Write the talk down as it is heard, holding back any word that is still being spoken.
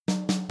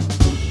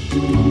Hello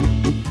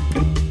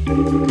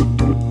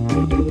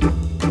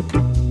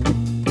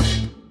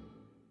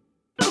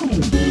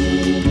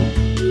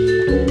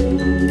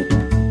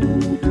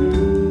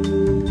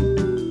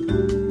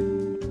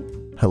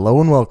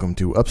and welcome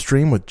to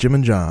Upstream with Jim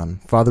and John,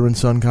 father and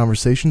son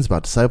conversations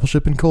about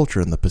discipleship and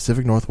culture in the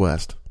Pacific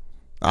Northwest.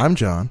 I'm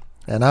John.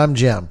 And I'm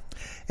Jim.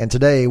 And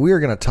today we are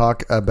going to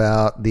talk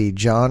about the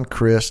John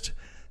Crist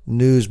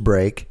news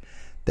break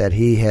that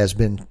he has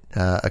been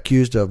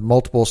accused of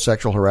multiple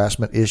sexual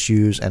harassment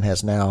issues and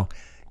has now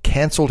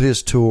canceled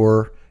his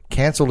tour,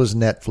 canceled his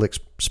Netflix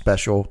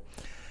special.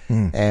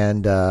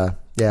 And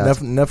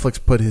Netflix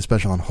put his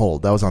special on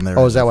hold. That was on there.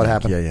 Oh, is that what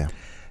happened? Yeah.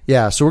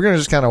 Yeah, so we're going to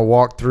just kind of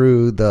walk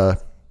through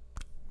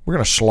we're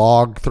going to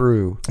slog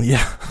through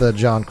the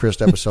John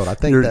Crist episode. I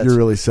think you're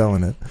really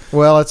selling it.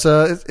 Well,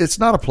 it's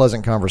not a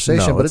pleasant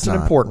conversation, No, but it's an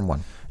not. important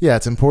one. Yeah,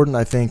 it's important.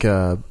 I think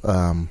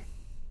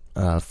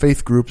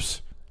faith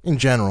groups in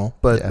general,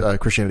 but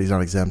Christianity's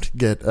not exempt,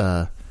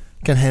 can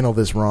handle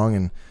this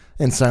wrong,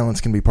 and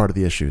silence can be part of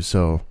the issue.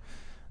 So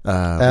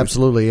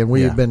absolutely, and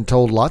we've been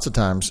told lots of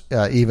times,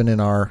 even in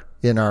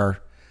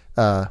our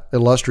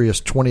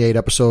illustrious 28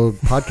 episode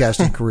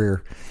podcasting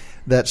career,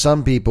 that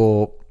some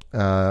people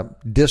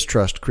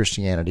distrust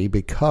Christianity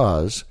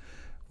because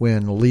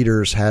when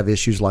leaders have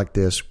issues like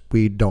this,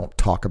 we don't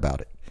talk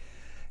about it.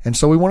 And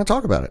so we want to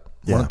talk about it.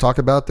 We want to talk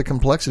about the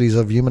complexities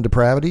of human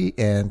depravity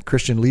and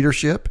Christian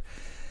leadership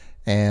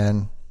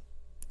and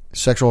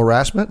sexual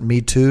harassment, Me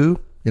Too.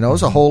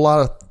 There's a whole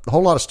lot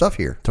of stuff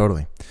here.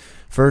 Totally.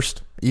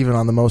 First, even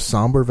on the most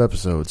somber of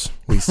episodes,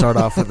 we start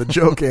off with a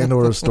joke and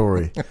or a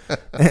story.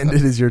 And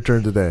it is your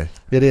turn today.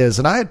 It is.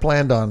 And I had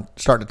planned on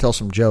starting to tell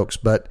some jokes,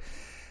 but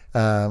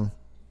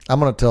I'm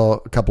going to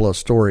tell a couple of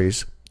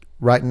stories.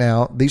 Right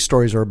now, these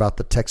stories are about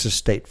the Texas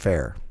State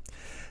Fair.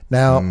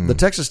 Now, the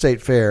Texas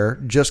State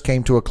Fair just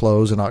came to a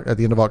close at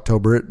the end of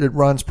October. It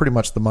runs pretty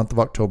much the month of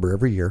October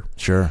every year.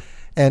 Sure.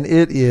 And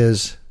it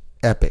is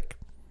epic.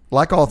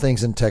 Like all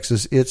things in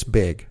Texas, it's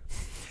big.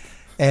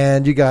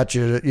 And you got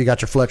your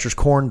Fletcher's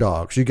corn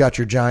dogs. You got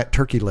your giant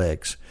turkey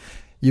legs.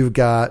 You've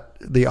got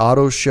the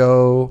auto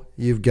show.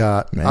 You've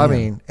got,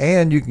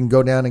 and you can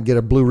go down and get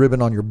a blue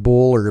ribbon on your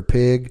bull or your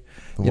pig.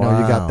 You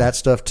got that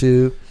stuff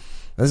too.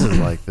 This is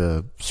like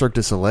the Cirque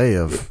du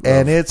Soleil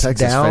and it's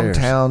Texas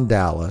downtown fairs.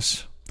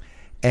 Dallas,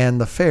 and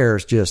the fair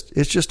is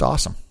just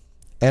awesome.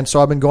 And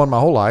so I've been going my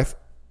whole life.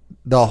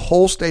 The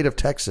whole state of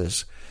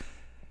Texas,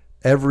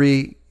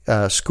 every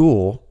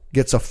school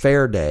gets a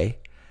fair day,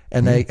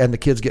 and the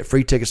kids get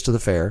free tickets to the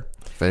fair.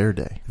 Fair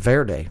day.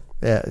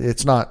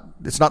 It's not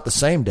the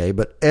same day,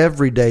 but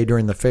every day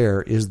during the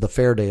fair is the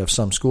fair day of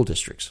some school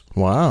districts.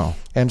 Wow.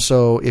 And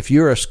so if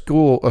you're a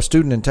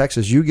student in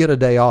Texas, you get a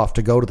day off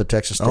to go to the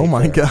Texas State Fair. Oh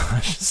my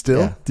gosh.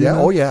 Still? Yeah.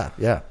 Oh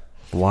yeah.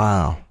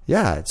 Wow.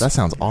 Yeah. That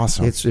sounds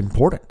awesome. It's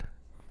important.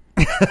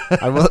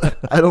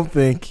 I don't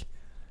think,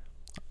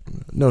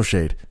 no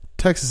shade,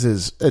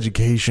 Texas's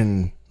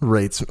education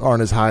rates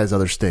aren't as high as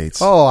other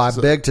states. Oh, I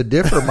beg to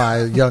differ,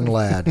 my young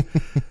lad.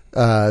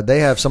 They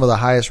have some of the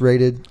highest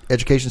rated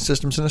education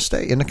systems in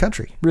the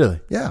country. Really?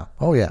 Yeah.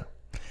 Oh yeah.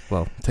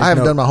 Well, I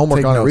haven't done my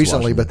homework on it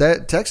recently, Washington. but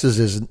that Texas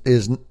is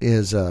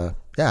it's a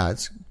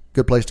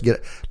good place to get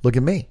it. Look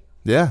at me.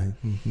 Yeah.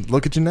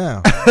 Look at you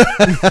now.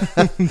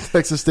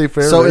 Texas State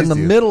Fair. So in the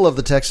middle of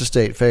the Texas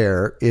State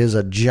Fair is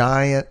a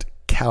giant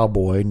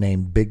cowboy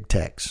named Big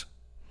Tex.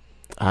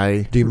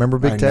 Do you remember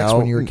Big Tex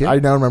when you were a kid? I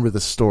now remember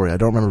the story. I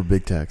don't remember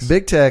Big Tex.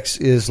 Big Tex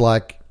is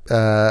like,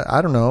 I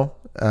don't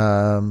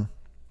know,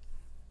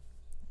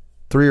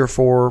 3 or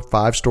 4 or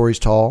 5 stories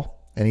tall,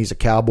 and he's a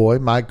cowboy.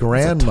 My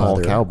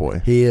grandmother, tall cowboy.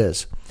 He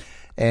is,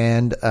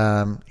 and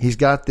he's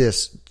got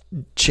this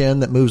chin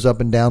that moves up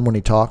and down when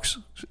he talks.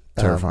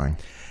 Terrifying.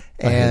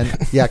 And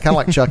kind of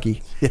like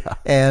Chucky. Yeah.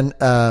 And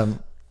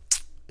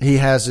he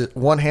has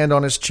one hand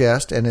on his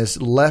chest, and his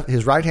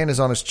right hand is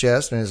on his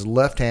chest, and his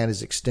left hand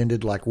is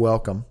extended like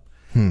welcome.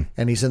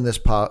 And he's in this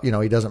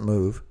he doesn't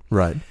move.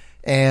 Right.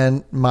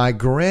 And my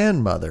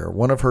grandmother,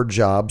 one of her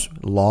jobs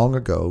long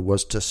ago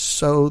was to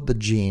sew the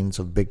jeans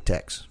of Big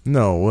Tex.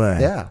 No way.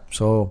 Yeah.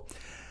 So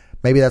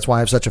maybe that's why I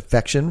have such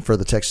affection for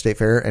the Texas State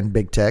Fair and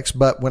Big Tex.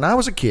 But when I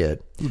was a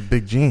kid,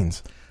 Big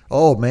jeans.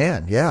 oh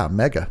man, yeah,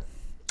 mega.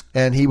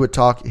 And he would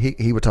talk.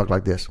 He would talk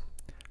like this: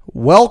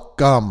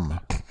 "Welcome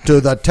to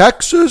the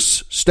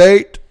Texas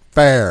State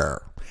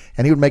Fair,"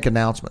 and he would make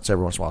announcements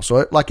every once in a while.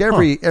 So like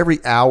every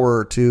hour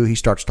or two, he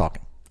starts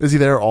talking. Is he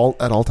there at all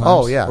times?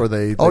 Oh yeah. Or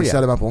they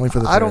set him up only for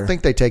the fair? I don't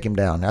think they take him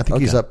down. I think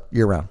he's up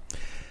year round.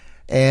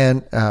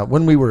 And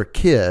when we were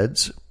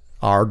kids,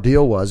 our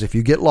deal was if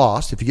you get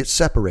lost, if you get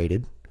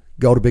separated,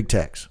 go to Big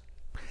Tex.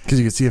 Because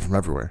you could see it from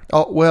everywhere.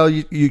 Oh well,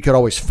 you could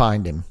always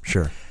find him.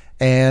 Sure.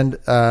 And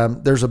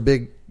there's a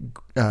big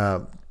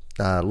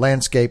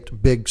landscaped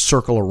big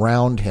circle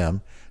around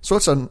him. So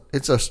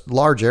it's a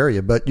large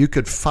area, but you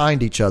could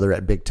find each other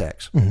at Big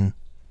Tex. Mm-hmm.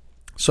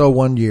 So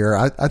one year,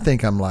 I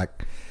think I'm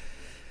like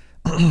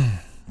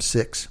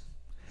 6.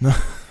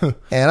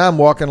 And I'm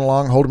walking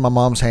along holding my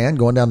mom's hand,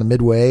 going down the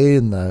midway,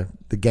 and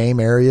the the game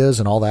areas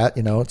and all that.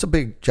 It's a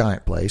big,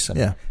 giant place,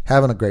 and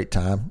having a great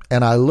time.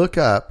 And I look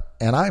up,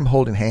 and I'm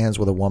holding hands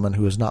with a woman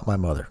who is not my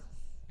mother.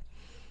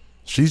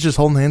 She's just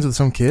holding hands with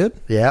some kid?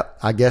 Yeah,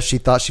 I guess she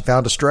thought she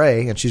found a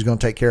stray, and she's going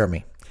to take care of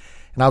me.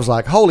 And I was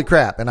like, holy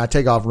crap. And I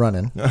take off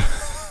running,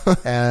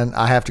 and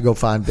I have to go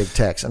find Big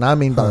Tex. And I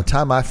mean, by the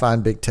time I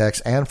find Big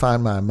Tex and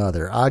find my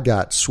mother, I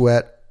got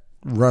sweat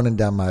running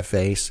down my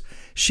face.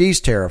 She's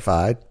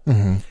terrified.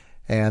 Mm-hmm.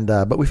 And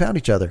but we found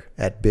each other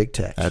at Big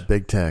Tex. At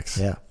Big Tex.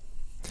 Yeah.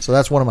 So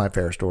that's one of my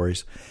favorite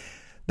stories.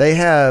 They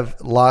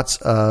have lots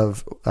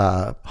of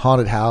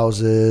haunted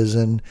houses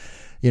and,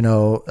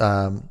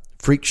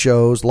 freak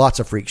shows, lots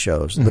of freak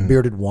shows. Mm-hmm. The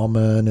Bearded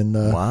Woman and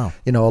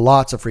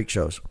lots of freak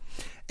shows.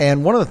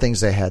 And one of the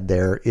things they had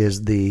there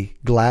is the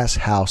Glass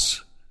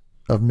House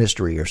of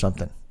Mystery or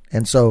something.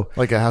 And so,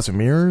 like a house of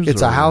mirrors?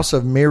 It's a house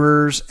of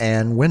mirrors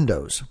and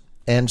windows.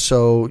 And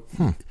so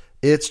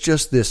it's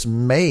just this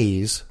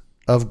maze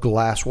of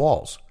glass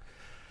walls.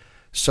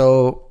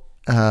 So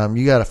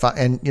you got to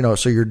find, and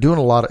so you're doing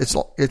a lot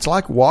of, it's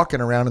like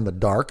walking around in the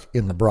dark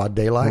in the broad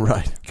daylight,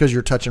 right? Because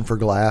you're touching for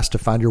glass to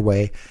find your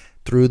way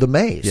through the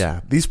maze.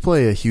 Yeah, these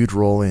play a huge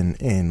role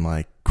in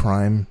like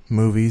crime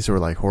movies or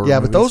like horror. Yeah,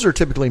 movies. but those are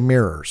typically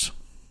mirrors.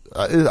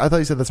 I thought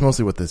you said that's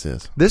mostly what this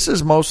is. This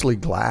is mostly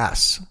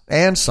glass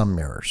and some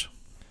mirrors.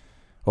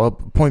 Well,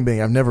 point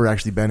being, I've never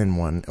actually been in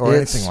one or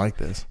anything like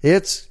this.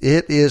 It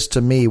is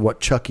to me what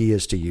Chucky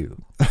is to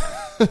you.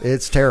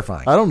 It's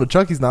terrifying. I don't know.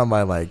 Chucky's not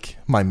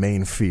my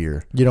main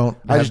fear. You don't.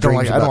 I just don't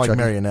like. I don't like Chucky?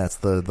 Marionettes.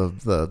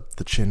 The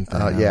chin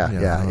thing.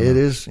 Yeah. It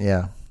is.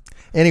 Yeah.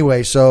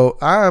 Anyway, so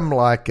I'm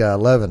like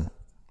 11.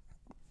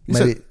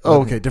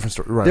 Okay, different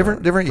story. Right,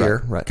 different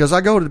year. Right. Because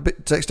I go to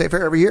the State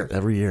Fair every year.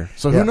 Every year.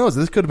 So who knows?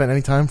 This could have been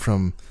any time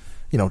from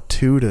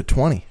 2 to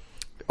 20.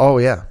 Oh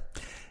yeah.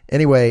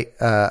 Anyway,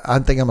 I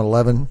think I'm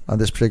 11 on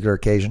this particular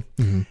occasion,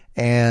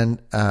 and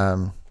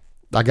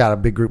I got a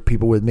big group of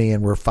people with me,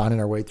 and we're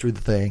finding our way through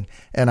the thing.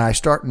 And I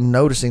start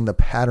noticing the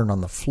pattern on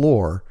the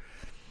floor,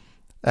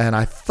 and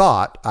I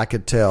thought I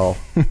could tell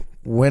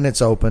when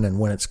it's open and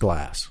when it's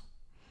glass.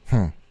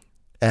 And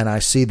I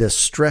see this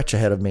stretch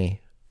ahead of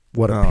me,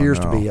 what appears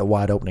to be a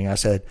wide opening. I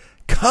said,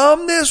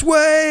 "Come this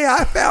way!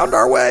 I found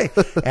our way!"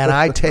 And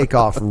I take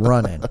off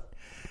running.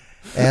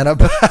 And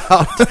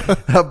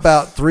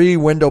about 3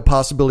 window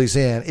possibilities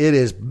in, it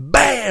is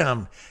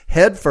bam,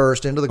 head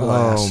first into the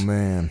glass. Oh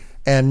man!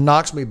 And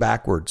knocks me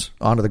backwards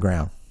onto the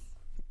ground.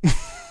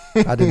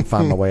 I didn't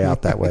find my way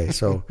out that way,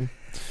 so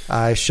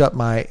I shut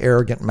my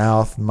arrogant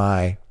mouth.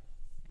 I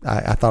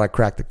thought I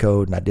cracked the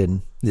code, and I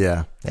didn't.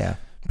 Yeah.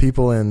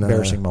 People in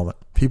embarrassing moment.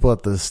 People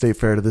at the State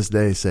Fair to this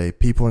day say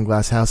people in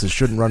glass houses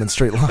shouldn't run in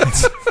straight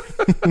lines.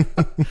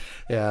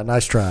 Yeah,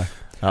 nice try.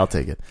 I'll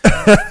take it.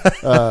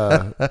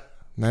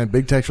 Man,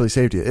 Big Tex really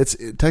saved you.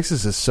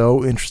 Texas is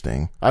so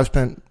interesting. I've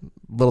spent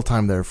little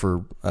time there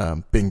for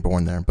being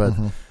born there, but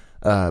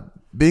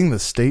being the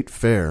State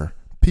Fair,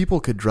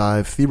 people could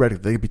drive,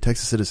 theoretically, they could be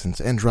Texas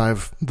citizens and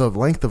drive the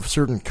length of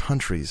certain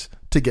countries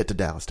to get to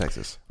Dallas,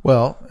 Texas.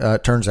 Well,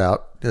 it turns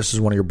out, this is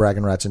one of your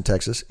bragging rights in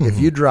Texas. If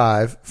you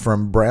drive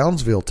from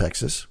Brownsville,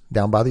 Texas,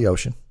 down by the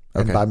ocean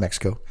and by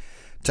Mexico,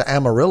 to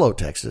Amarillo,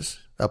 Texas,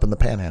 up in the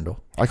Panhandle.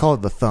 I call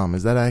it the thumb.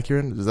 Is that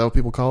accurate? Is that what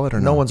people call it? Or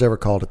no one's ever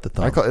called it the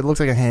thumb. It looks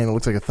like a hand. It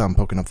looks like a thumb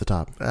poking up the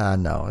top.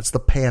 No, it's the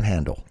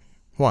Panhandle.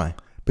 Why?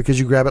 Because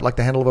you grab it like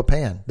the handle of a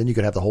pan. Then you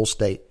could have the whole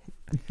state.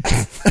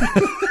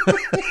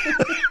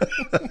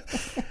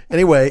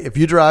 Anyway, if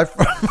you drive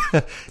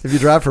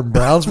from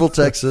Brownsville,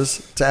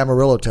 Texas to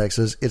Amarillo,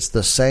 Texas, it's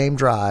the same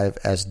drive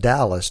as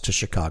Dallas to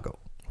Chicago.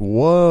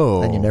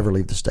 Whoa. And you never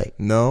leave the state.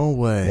 No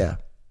way. Yeah.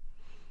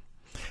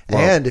 Wow.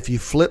 And if you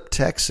flip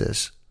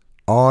Texas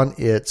on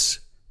its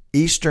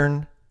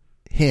eastern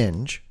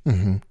hinge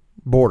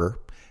border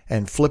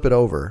and flip it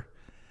over,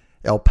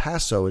 El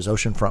Paso is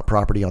oceanfront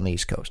property on the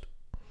East Coast.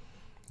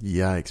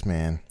 Yikes,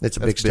 man. It's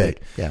a big state.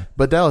 Yeah.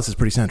 But Dallas is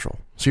pretty central.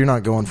 So you're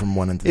not going from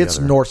one end to the other. It's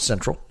north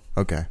central.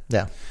 Okay.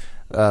 Yeah.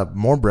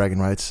 More bragging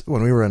rights.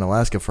 When we were in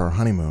Alaska for our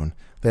honeymoon,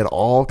 they had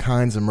all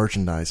kinds of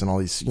merchandise and all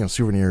these,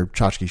 souvenir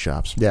tchotchke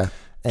shops. Yeah.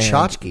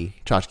 Tchotchke?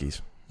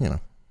 Tchotchkes,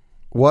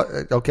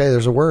 What? Okay,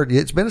 there's a word.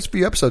 It's been a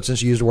few episodes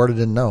since you used a word I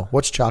didn't know.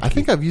 What's tchotchke? I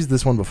think I've used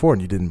this one before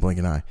and you didn't blink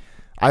an eye.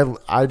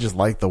 I just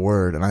like the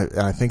word, and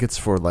I think it's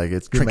for it's you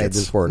trinkets. Made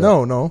this word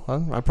No,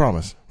 I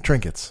promise.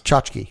 Trinkets.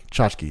 Tchotchke.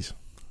 Tchotchkes.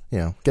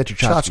 Get your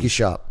tchotchke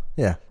shop.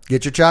 Yeah.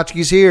 Get your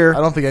tchotchkes here.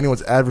 I don't think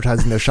anyone's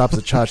advertising their shops as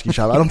a tchotchke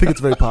shop. I don't think it's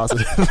very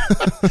positive.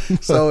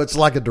 So it's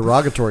like a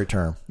derogatory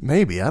term.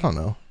 Maybe. I don't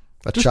know.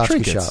 A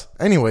tchotchke shop.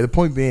 Anyway, the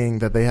point being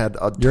that they had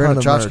a You're ton in a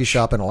of tchotchke merch.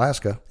 shop in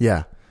Alaska.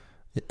 Yeah.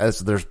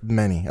 There's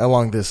many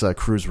along this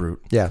cruise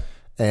route. Yeah.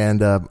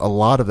 And a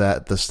lot of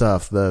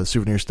the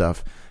souvenir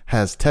stuff,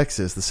 has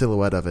Texas, the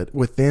silhouette of it,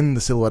 within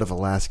the silhouette of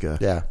Alaska.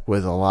 Yeah.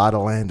 With a lot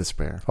of land to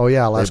spare. Oh,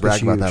 yeah. Alaska's They brag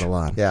huge. about that a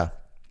lot. Yeah.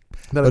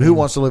 But who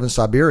wants to live in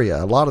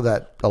Siberia? A lot of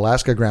that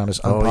Alaska ground is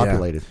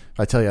unpopulated.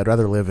 I tell you, I'd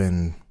rather live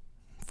in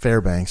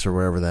Fairbanks or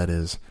wherever that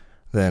is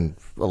than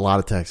a lot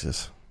of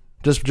Texas.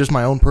 Just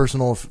my own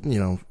personal,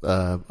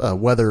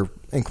 weather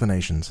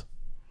inclinations.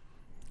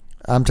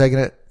 I'm taking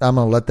it. I'm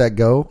going to let that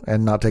go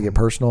and not take it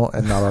personal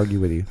and not argue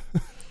with you.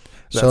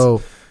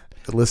 So,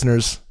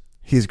 listeners,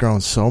 he's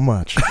grown so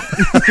much.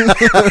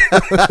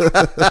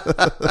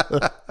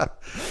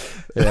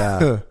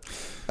 Yeah.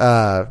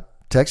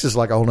 Texas is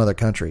like a whole nother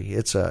country.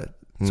 It's a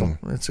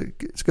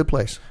good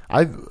place.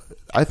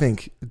 I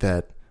think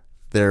that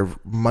there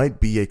might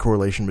be a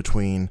correlation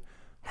between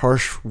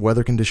harsh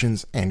weather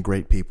conditions and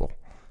great people.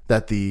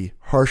 That the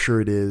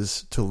harsher it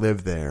is to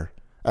live there,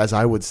 as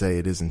I would say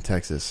it is in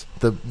Texas,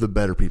 the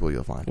better people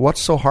you'll find. What's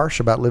so harsh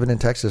about living in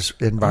Texas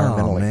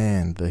environmentally? Oh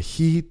man, the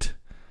heat,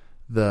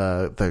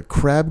 the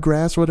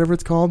crabgrass, whatever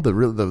it's called, the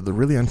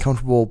really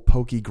uncomfortable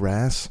pokey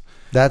grass.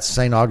 That's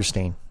St.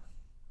 Augustine.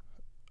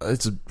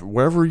 It's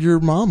wherever your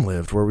mom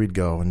lived, where we'd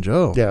go, and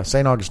Joe. Yeah,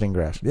 St. Augustine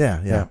grass.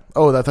 Yeah.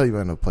 Oh, I thought you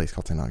went to a place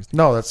called St. Augustine.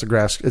 No, that's the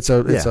grass. It's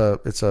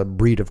a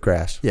breed of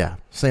grass. Yeah,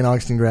 St.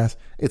 Augustine grass.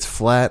 It's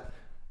flat.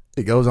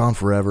 It goes on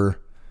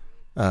forever.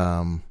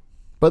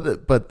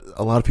 But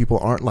a lot of people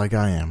aren't like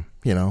I am,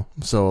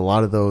 So a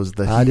lot of those,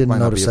 the heat I didn't might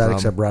notice not be a that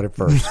except right at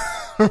first.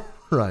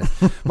 Right.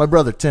 My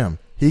brother Tim,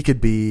 he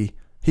could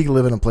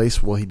live in a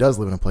place. Well, he does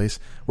live in a place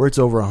where it's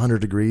over 100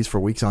 degrees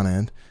for weeks on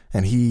end,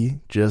 and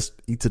he just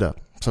eats it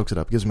up, soaks it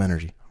up, gives him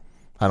energy.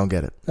 I don't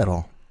get it at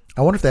all.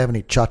 I wonder if they have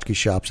any tchotchke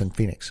shops in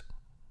Phoenix.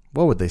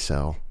 What would they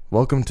sell?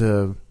 Welcome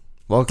to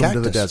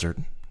the desert.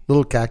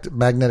 Little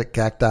magnetic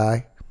cacti.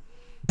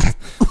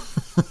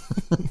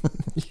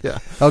 Yeah.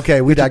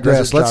 Okay, we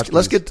digress.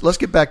 Let's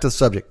get back to the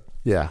subject.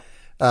 Yeah.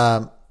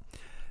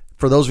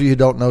 For those of you who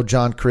don't know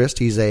John Crist,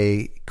 he's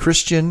a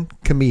Christian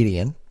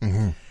comedian,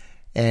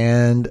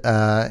 and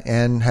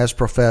has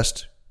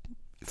professed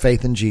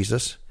faith in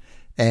Jesus,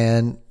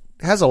 and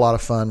has a lot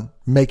of fun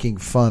making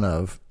fun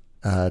of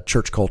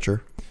church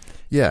culture.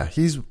 Yeah,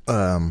 he's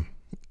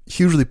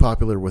hugely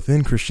popular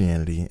within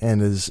Christianity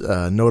and is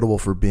notable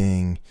for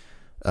being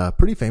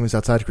pretty famous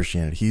outside of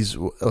Christianity. He's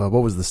what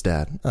was the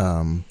stat?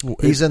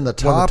 He's in the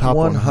top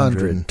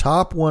 100.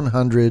 Top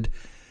 100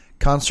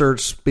 concert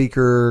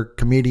speaker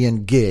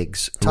comedian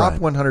gigs. Top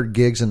 100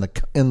 gigs in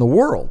the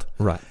world.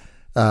 Right.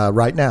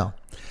 Right now.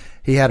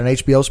 He had an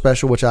HBO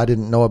special, which I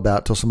didn't know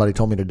about till somebody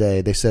told me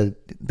today. They said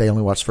they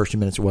only watched the first 2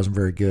 minutes. It wasn't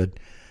very good.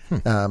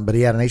 But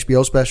he had an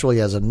HBO special. He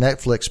has a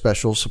Netflix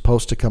special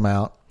supposed to come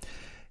out.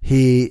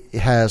 He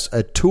has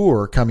a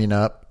tour coming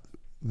up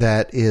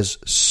that is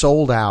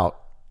sold out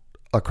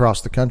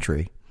across the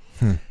country,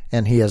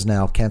 and he has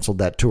now canceled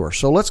that tour.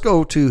 So let's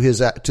go to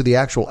the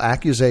actual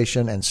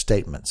accusation and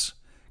statements.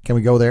 Can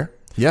we go there?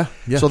 Yeah.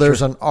 So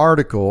there's an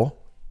article.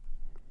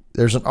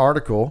 There's an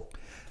article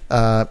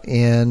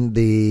in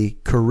the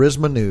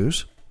Charisma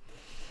News,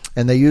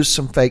 and they use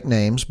some fake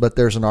names, but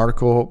there's an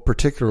article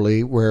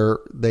particularly where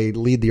they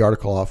lead the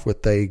article off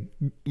with a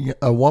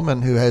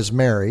woman who has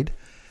married,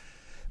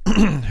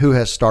 who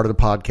has started a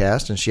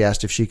podcast, and she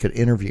asked if she could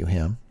interview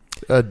him.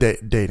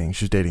 Dating.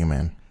 She's dating a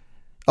man.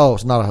 Oh,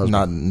 it's not a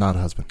husband. Not a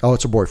husband. Oh,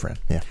 it's a boyfriend.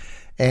 Yeah.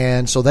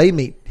 And so they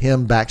meet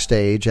him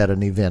backstage at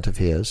an event of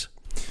his.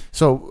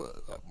 So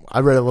I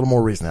read a little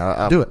more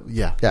recently. Do it.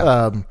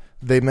 Yeah.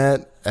 They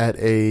met at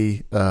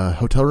a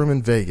hotel room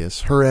in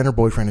Vegas, her and her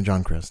boyfriend and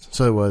John Crist.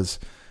 So it was...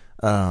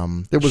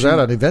 it was at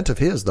an event of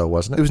his, though,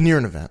 wasn't it? It was near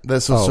an event.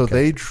 So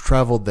they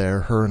traveled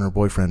there, her and her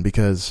boyfriend,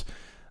 because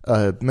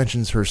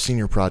mentions her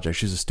senior project.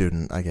 She's a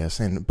student, I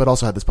guess, but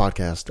also had this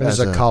podcast. As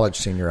a college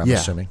senior, I'm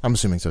assuming. I'm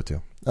assuming so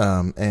too.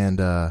 And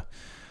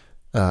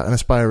an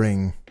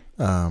aspiring,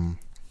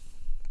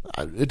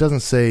 it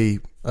doesn't say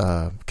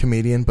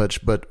comedian,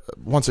 but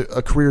wants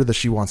a career that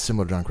she wants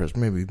similar to John Crist,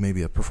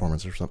 maybe a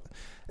performance or something.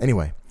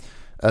 Anyway,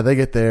 they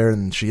get there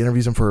and she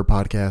interviews him for her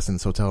podcast in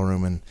this hotel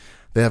room, and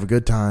they have a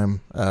good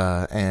time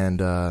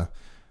and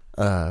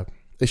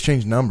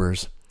exchange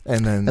numbers.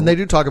 And they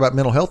do talk about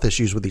mental health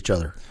issues with each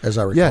other, as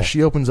I recall. Yeah,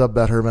 she opens up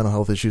about her mental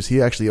health issues.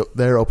 He actually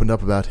opened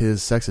up about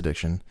his sex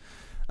addiction,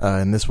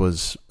 and this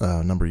was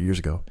a number of years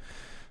ago,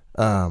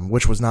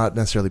 which was not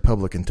necessarily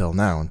public until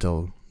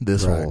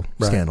this whole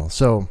scandal.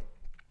 So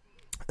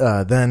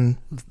then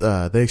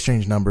they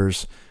exchange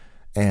numbers,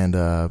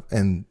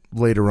 and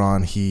later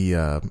on he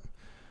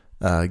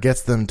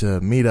gets them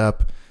to meet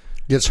up.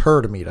 Gets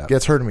her to meet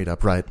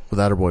up, right,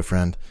 without her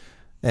boyfriend.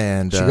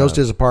 And she goes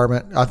to his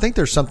apartment. I think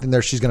there's something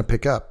there she's going to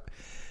pick up.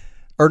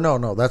 Or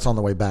no, that's on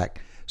the way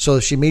back. So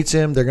she meets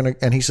him.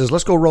 And he says,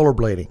 let's go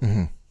rollerblading.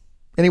 Mm-hmm.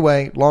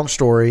 Anyway, long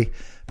story.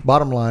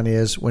 Bottom line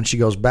is, when she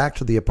goes back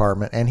to the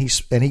apartment, and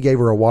he gave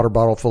her a water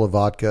bottle full of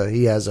vodka.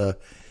 He has a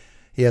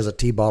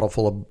tea bottle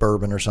full of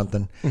bourbon or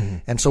something. Mm-hmm.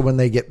 And so when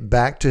they get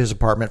back to his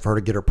apartment for her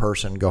to get her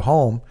purse and go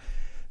home,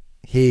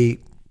 he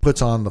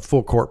puts on the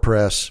full court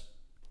press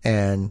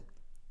and,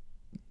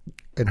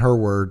 in her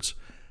words,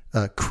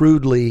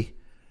 crudely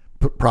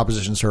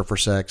propositions her for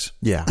sex.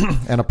 Yeah.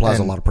 And applies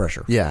a lot of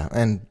pressure. Yeah.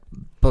 And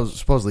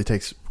supposedly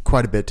takes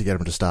quite a bit to get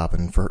him to stop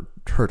and for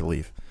her to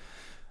leave.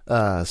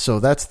 So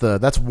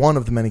that's one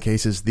of the many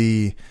cases.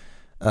 The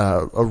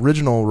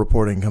original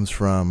reporting comes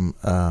from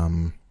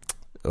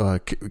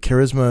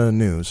Charisma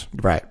News,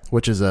 right,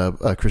 which is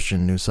a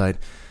Christian news site,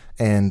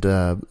 and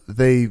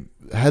they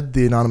had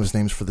the anonymous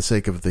names for the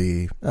sake of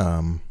the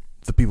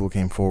people who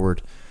came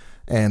forward,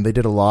 and they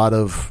did a lot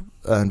of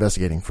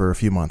investigating for a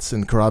few months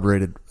and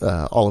corroborated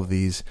all of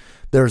these.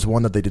 There's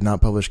one that they did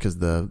not publish because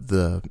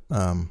the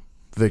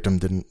victim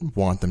didn't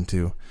want them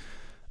to.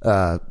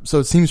 So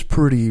it seems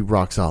pretty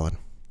rock solid.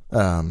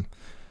 And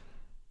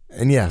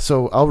yeah,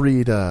 so I'll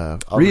read.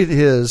 Read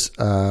his.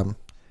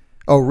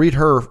 Read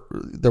her.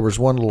 There was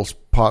one little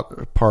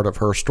part of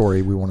her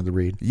story we wanted to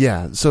read.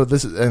 Yeah. So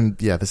this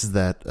is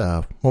that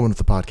woman with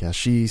the podcast.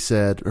 She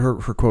said her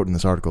quote in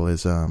this article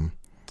is, "The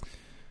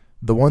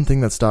one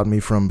thing that stopped me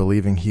from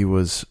believing he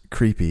was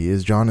creepy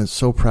is John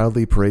so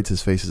proudly parades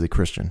his face as a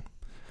Christian.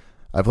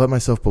 I've let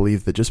myself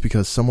believe that just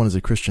because someone is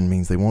a Christian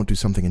means they won't do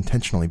something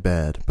intentionally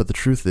bad. But the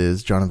truth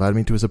is, John invited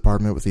me to his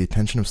apartment with the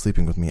intention of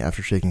sleeping with me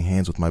after shaking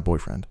hands with my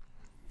boyfriend."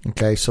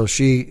 Okay, so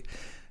she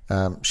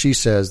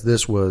says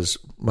this was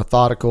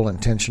methodical,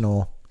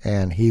 intentional,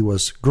 and he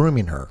was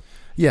grooming her.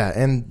 Yeah,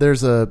 and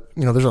there's a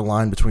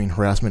line between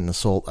harassment and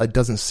assault. It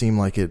doesn't seem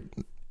like it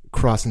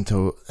crossed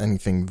into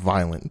anything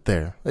violent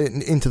there,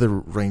 into the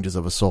ranges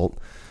of assault.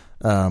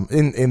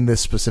 In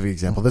this specific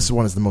example, this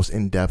one is the most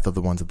in-depth of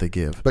the ones that they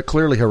give. But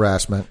clearly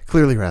harassment.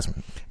 Clearly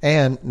harassment.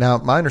 And now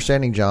my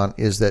understanding, John,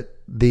 is that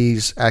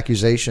these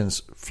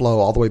accusations flow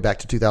all the way back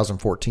to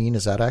 2014.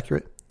 Is that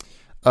accurate?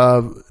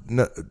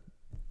 No,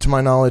 to my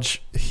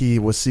knowledge, he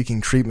was seeking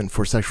treatment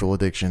for sexual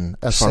addiction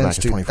as far back as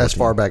 2014. As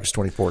far back as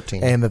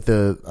 2014. And that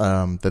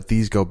that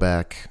these go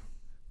back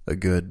a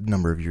good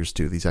number of years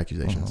too, these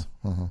accusations.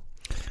 Mm-hmm.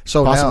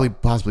 So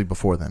possibly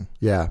before then.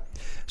 Yeah.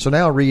 So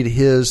now read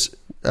his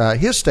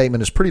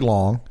statement is pretty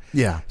long.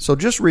 Yeah. So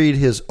just read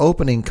his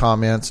opening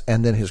comments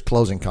and then his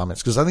closing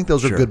comments, because I think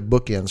those are good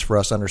bookends for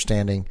us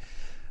understanding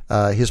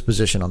his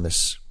position on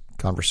this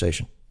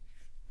conversation.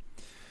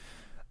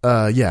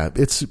 Yeah,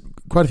 it's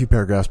quite a few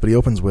paragraphs, but he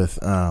opens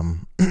with, over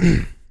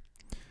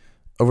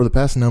the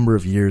past number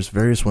of years,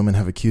 various women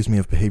have accused me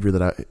of behavior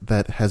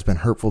that has been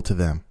hurtful to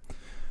them.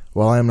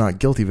 While I am not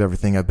guilty of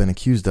everything I've been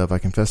accused of, I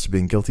confess to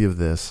being guilty of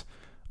this.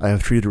 I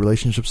have treated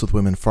relationships with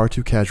women far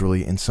too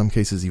casually, in some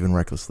cases even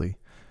recklessly.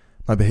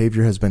 My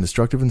behavior has been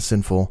destructive and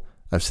sinful.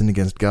 I've sinned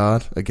against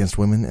God, against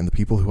women, and the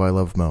people who I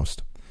love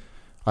most.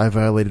 I have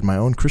violated my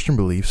own Christian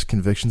beliefs,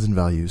 convictions, and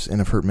values, and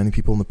have hurt many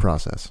people in the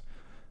process.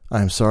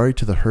 I am sorry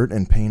to the hurt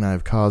and pain I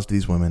have caused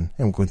these women,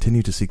 and will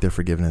continue to seek their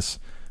forgiveness.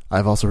 I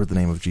have also heard the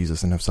name of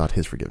Jesus and have sought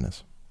his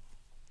forgiveness.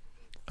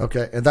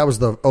 Okay, and that was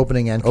the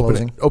opening and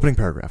closing? Opening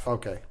paragraph.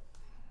 Okay.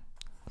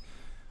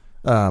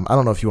 I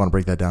don't know if you want to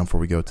break that down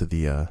before we go to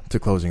the to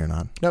closing or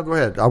not. No, go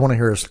ahead. I want to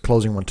hear his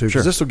closing one too,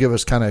 because this will give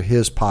us kind of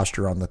his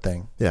posture on the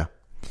thing. Yeah.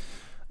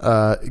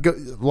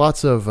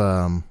 Lots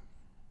of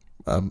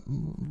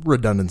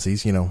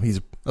redundancies.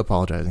 He's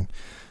apologizing.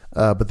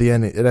 But the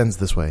end, it ends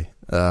this way.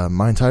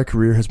 My entire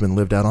career has been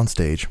lived out on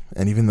stage,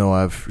 and even though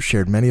I've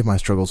shared many of my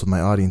struggles with my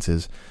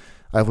audiences,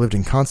 I've lived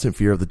in constant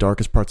fear of the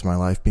darkest parts of my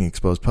life being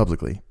exposed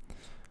publicly.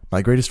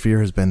 My greatest fear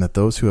has been that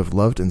those who have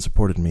loved and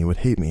supported me would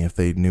hate me if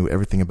they knew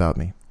everything about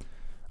me.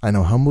 I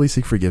now humbly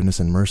seek forgiveness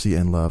and mercy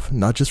and love,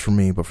 not just for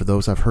me, but for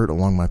those I've hurt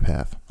along my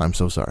path. I'm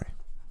so sorry.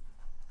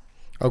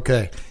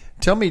 Okay.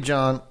 Tell me,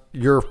 John,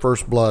 your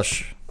first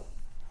blush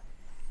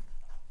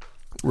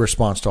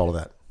response to all of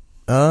that.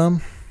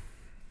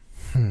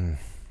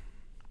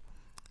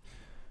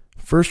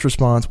 First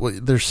response, well,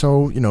 there's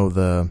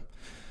the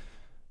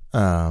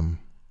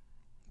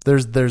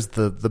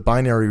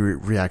binary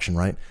reaction,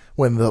 right?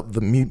 When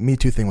the Me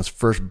Too thing was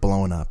first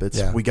blowing up,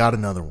 we got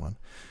another one.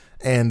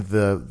 And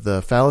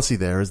the fallacy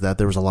there is that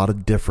there was a lot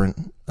of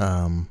different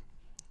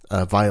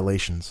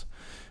violations.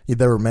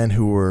 There were men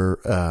who were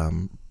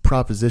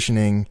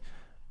propositioning,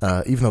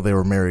 even though they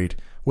were married,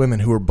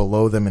 women who were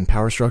below them in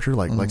power structure,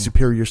 like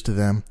superiors to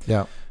them,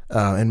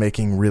 and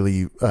making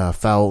really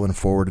foul and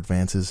forward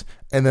advances.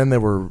 And then there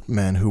were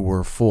men who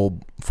were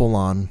full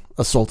on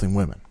assaulting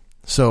women.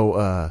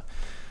 So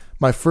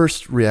my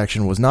first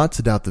reaction was not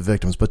to doubt the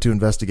victims, but to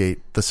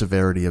investigate the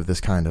severity of this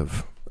kind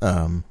of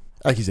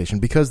accusation,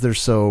 because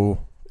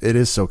it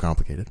is so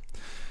complicated.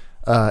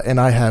 And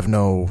I have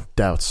no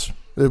doubts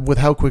with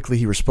how quickly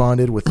he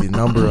responded, with the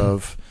number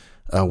of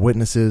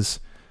witnesses.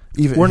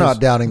 We're not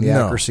doubting the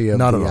accuracy of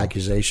the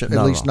accusation,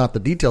 at least not the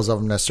details of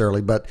them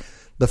necessarily, but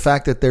the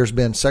fact that there's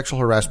been sexual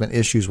harassment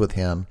issues with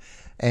him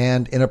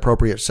and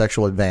inappropriate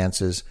sexual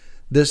advances.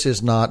 This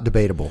is not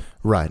debatable.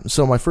 Right.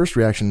 So my first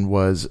reaction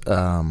was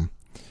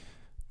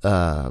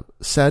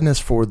sadness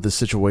for the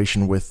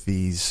situation with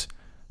these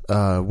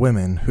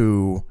women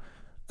who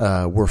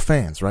were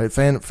fans, right?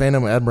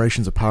 Fandom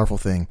admiration is a powerful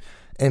thing.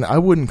 And I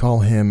wouldn't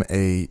call him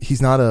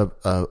he's not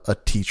a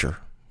teacher.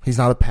 He's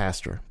not a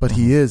pastor, but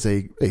he is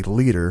a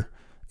leader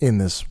in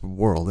this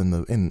world,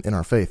 in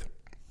our faith,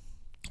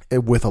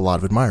 with a lot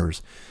of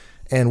admirers.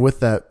 And with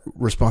that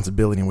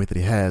responsibility and weight that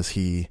he has,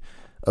 he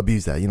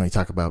abused that. You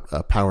talk about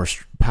power,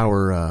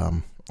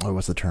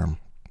 what's the term?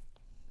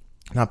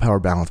 Not power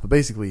balance, but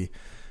basically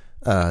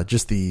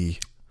just the...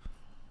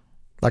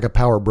 Like a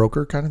power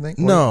broker kind of thing?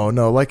 No,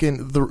 like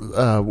in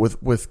the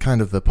with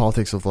kind of the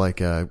politics of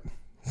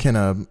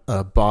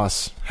a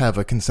boss have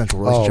a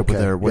consensual relationship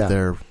with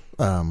their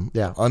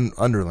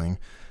underling?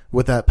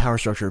 With that power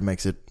structure, it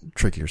makes it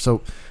trickier.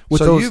 So,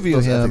 you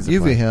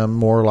view him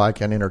more like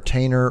an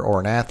entertainer or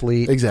an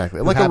athlete, exactly,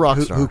 like a rock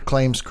star who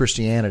claims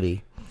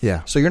Christianity.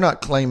 Yeah. So you're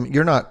not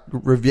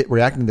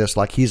reacting to this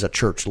like he's a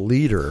church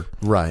leader,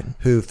 right?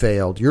 Who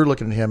failed. You're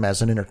looking at him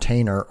as an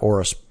entertainer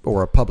or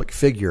a public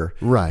figure,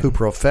 right? Who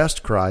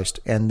professed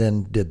Christ and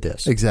then did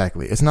this.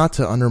 Exactly. It's not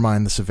to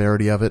undermine the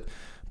severity of it,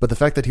 but the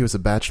fact that he was a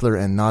bachelor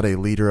and not a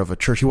leader of a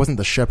church, he wasn't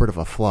the shepherd of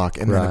a flock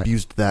and then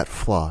abused that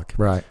flock.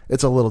 Right.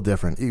 It's a little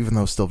different, even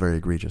though still very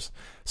egregious.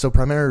 So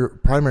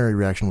primary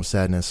reaction was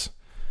sadness.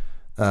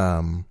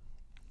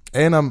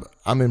 And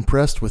I'm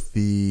impressed with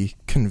the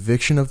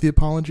conviction of the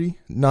apology.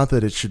 Not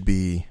that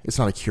it's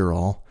not a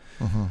cure-all.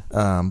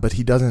 Mm-hmm. But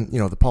he doesn't,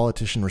 the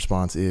politician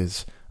response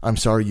is, I'm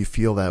sorry you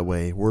feel that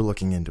way. We're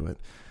looking into it.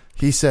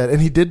 He said,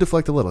 and he did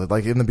deflect a little,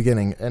 like in the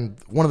beginning. And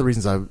one of the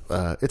reasons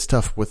it's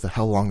tough with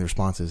how long the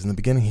response is. In the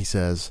beginning, he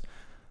says,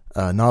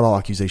 not all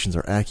accusations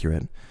are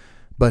accurate,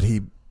 but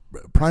he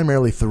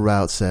primarily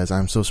throughout says,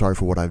 I'm so sorry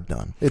for what I've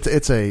done.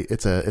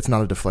 It's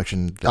not a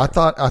deflection. I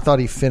thought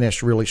he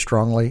finished really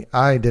strongly.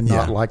 I did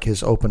not like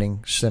his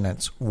opening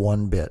sentence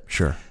one bit.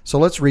 Sure. So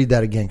let's read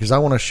that again, because I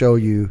want to show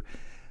you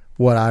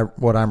what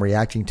I'm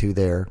reacting to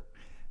there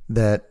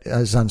that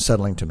is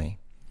unsettling to me.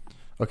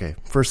 Okay.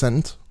 First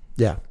sentence.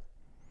 Yeah.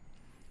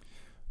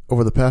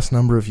 Over the past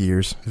number of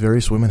years,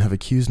 various women have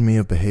accused me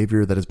of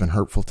behavior that has been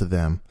hurtful to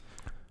them.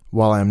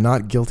 While I am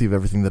not guilty of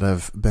everything that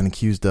I've been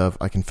accused of,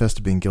 I confess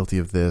to being guilty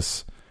of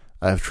this.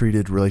 I have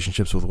treated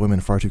relationships with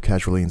women far too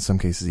casually, in some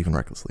cases even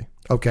recklessly.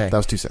 Okay. That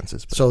was 2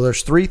 sentences. But. So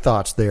there's 3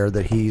 thoughts there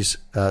that he's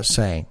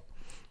saying.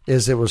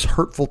 Is it was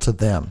hurtful to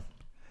them,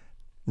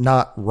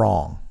 not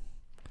wrong.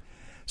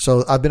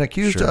 So I've been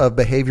accused of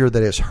behavior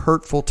that is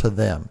hurtful to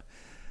them.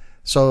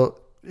 So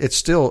it's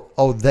still,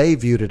 they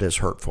viewed it as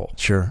hurtful.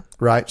 Sure.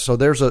 Right? So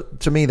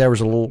to me, there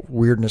was a little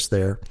weirdness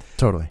there.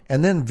 Totally.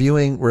 And then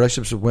viewing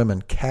relationships with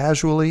women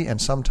casually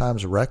and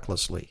sometimes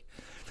recklessly.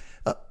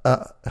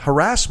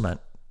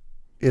 Harassment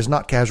is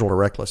not casual or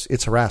reckless.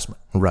 It's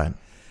harassment. Right.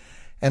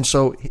 And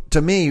so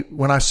to me,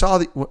 when I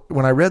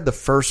read the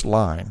first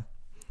line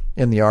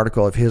in the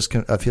article of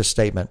his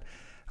statement,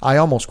 I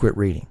almost quit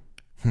reading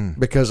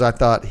because I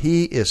thought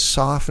he is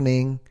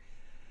softening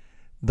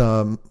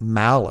the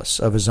malice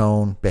of his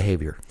own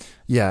behavior.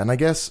 Yeah, and I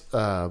guess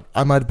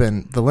I might have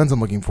been, the lens I'm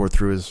looking for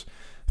through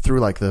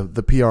like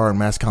the PR and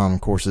mass comm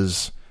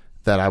courses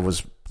that I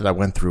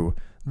went through.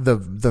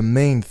 The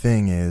main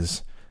thing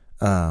is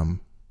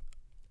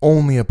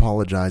only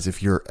apologize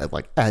if you're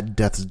at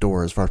death's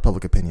door as far as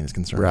public opinion is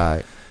concerned.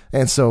 Right.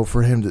 And so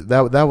for him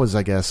that was,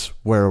 I guess,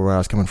 where I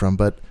was coming from,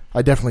 but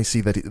I definitely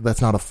see that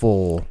that's not a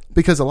full,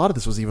 because a lot of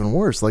this was even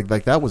worse. Like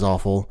that was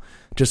awful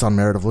just on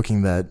merit of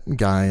looking that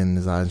guy in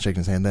his eyes and shaking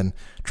his hand, then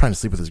trying to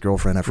sleep with his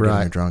girlfriend after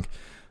getting her drunk.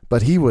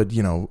 But he would,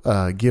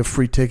 give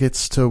free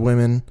tickets to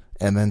women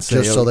and then say,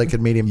 just so they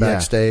could meet him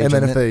backstage. And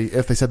then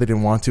if they said they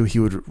didn't want to, he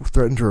would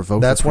threaten to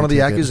revoke. That's one of the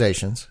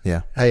accusations.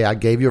 Yeah. Hey, I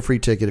gave you a free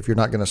ticket. If you're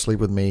not going to sleep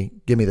with me,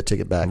 give me the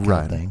ticket back. Kind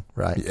of thing.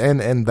 Right.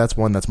 And that's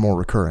one that's more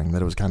recurring.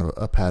 That it was kind of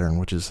a pattern,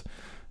 which is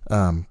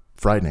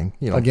frightening.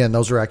 Again,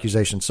 those are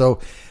accusations. So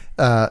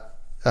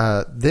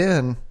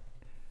then,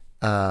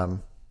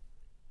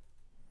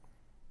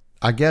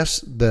 I guess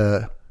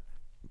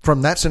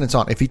from that sentence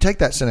on, if you take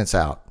that sentence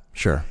out,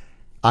 sure.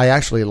 I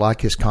actually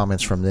like his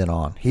comments from then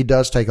on. He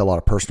does take a lot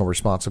of personal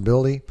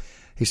responsibility.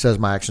 He says,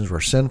 my actions were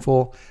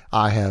sinful.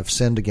 I have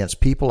sinned against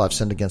people. I've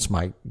sinned against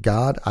my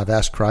God. I've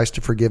asked Christ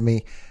to forgive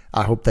me.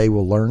 I hope they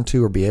will learn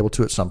to or be able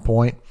to at some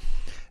point.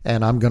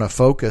 And I'm going to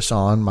focus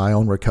on my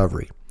own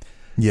recovery.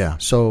 Yeah.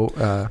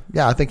 So,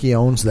 I think he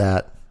owns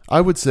that. I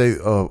would say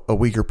a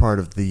weaker part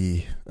of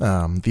the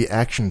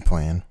action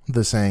plan,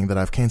 the saying that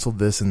I've canceled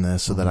this and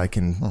this so that I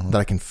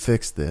can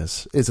fix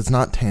this, is it's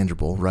not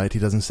tangible, right? He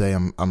doesn't say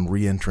I'm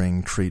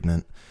re-entering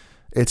treatment.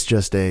 It's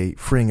just a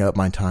freeing up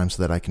my time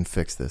so that I can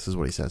fix this, is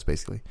what he says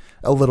basically.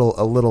 A little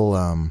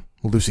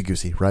loosey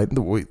goosey, right?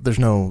 There's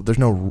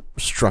no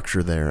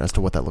structure there as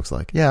to what that looks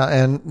like. Yeah,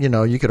 and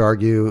you could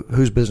argue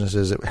whose business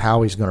is it,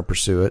 how he's going to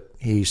pursue it.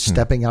 He's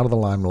stepping out of the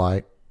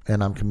limelight,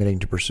 and I'm committing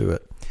to pursue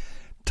it.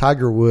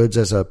 Tiger Woods,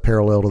 as a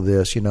parallel to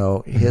this,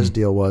 his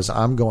deal was,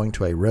 I'm going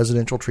to a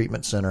residential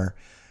treatment center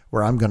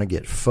where I'm going to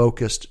get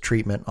focused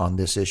treatment on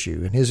this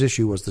issue. And his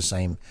issue was the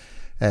same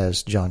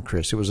as John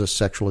Crist. It was a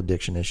sexual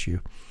addiction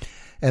issue.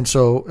 And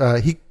so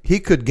he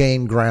could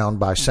gain ground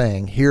by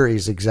saying, here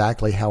is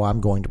exactly how I'm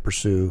going to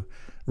pursue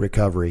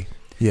recovery.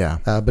 Yeah.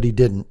 But he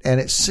didn't. And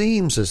it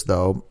seems as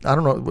though, I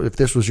don't know if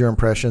this was your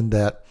impression,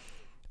 that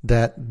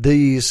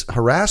these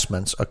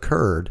harassments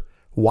occurred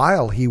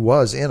while he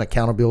was in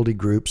accountability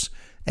groups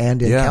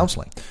and in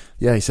counseling.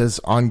 Yeah, he says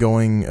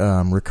ongoing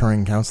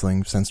recurring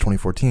counseling since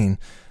 2014,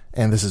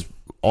 and this is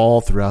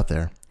all throughout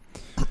there.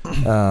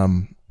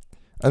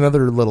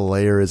 Another little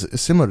layer is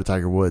similar to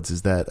Tiger Woods,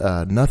 is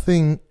that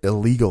nothing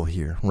illegal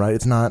here,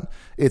 right?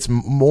 It's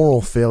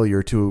moral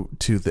failure to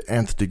the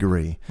nth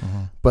degree,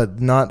 but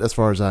not, as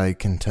far as I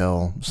can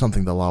tell,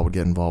 something the law would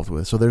get involved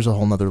with. So there's a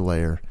whole nother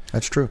layer.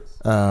 That's true.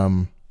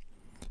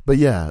 But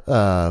yeah,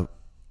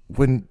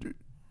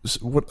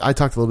 what I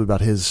talked a little bit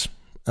about his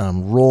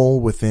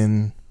role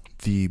within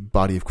the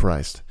body of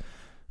Christ.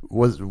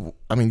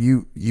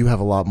 You have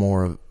a lot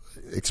more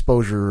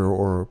exposure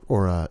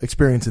or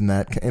experience in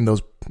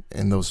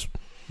those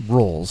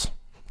roles.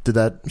 Did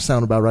that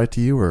sound about right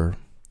to you? Or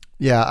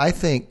yeah, I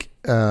think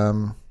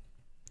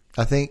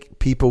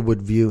people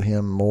would view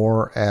him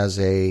more as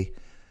a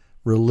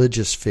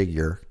religious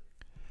figure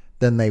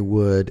than they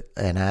would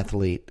an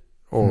athlete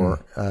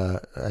or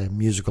a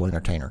musical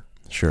entertainer.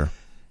 Sure.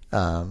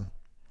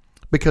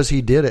 Because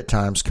he did at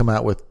times come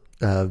out with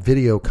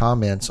video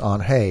comments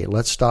on, hey,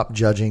 let's stop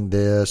judging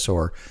this,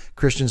 or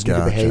Christians need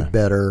to behave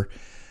better.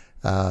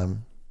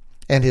 And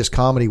his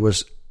comedy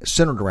was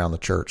centered around the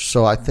church.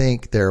 So I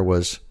think there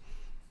was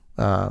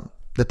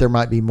that there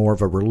might be more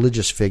of a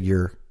religious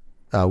figure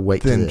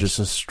weight than to this just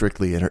a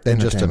strictly than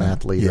just an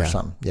athlete or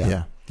something.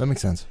 Yeah, that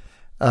makes sense.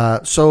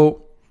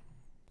 So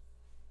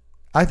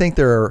I think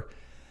there are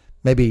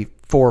maybe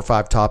 4 or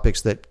 5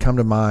 topics that come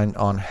to mind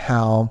on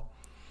how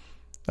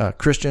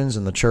Christians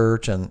and the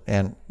church and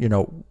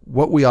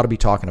what we ought to be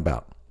talking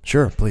about.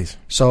 Sure, please.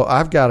 So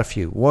I've got a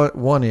few.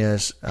 One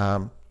is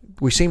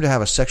we seem to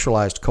have a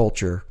sexualized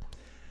culture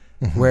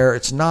where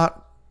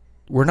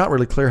we're not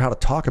really clear how to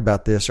talk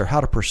about this or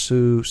how to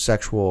pursue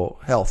sexual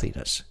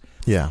healthiness.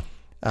 Yeah.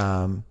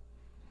 The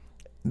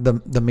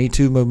Me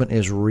Too movement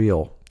is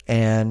real.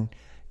 And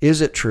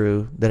is it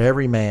true that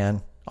every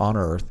man on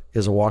earth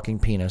is a walking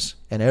penis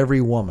and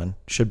every woman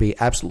should be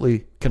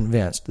absolutely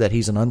convinced that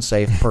he's an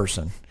unsafe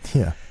person?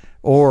 Yeah.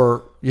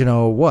 Or,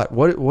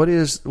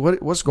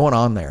 what's going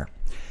on there?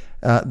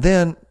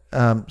 Then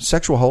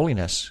sexual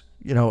holiness.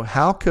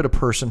 How could a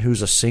person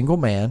who's a single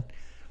man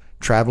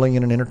traveling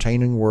in an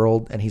entertaining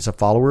world and he's a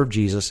follower of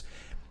Jesus,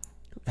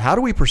 how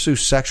do we pursue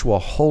sexual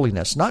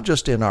holiness, not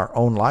just in our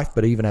own life,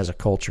 but even as a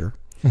culture?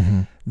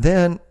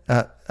 Then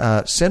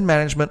sin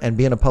management and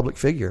being a public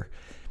figure.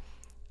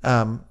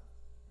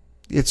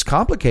 It's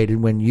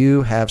complicated when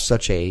you have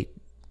such a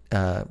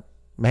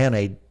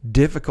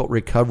difficult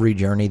recovery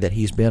journey that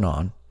he's been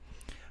on,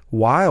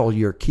 while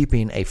you're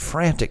keeping a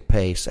frantic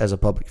pace as a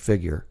public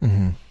figure.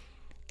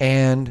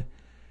 And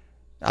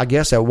I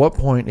guess at what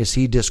point is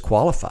he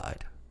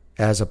disqualified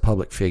as a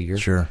public figure?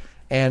 Sure.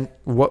 And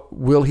what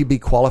will he be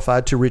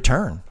qualified to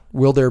return?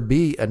 Will there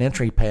be an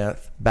entry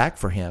path back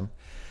for him?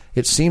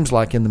 It seems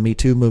like in the Me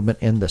Too movement,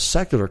 in the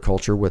secular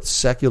culture with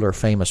secular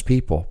famous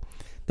people,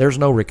 there's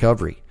no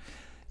recovery.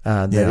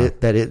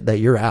 That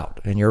you're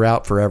out and you're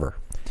out forever.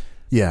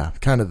 Yeah,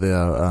 kind of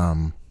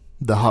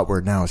the hot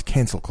word now is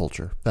cancel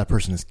culture. That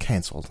person is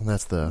canceled.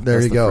 That's the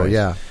phrase.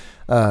 Yeah.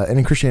 And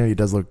in Christianity, it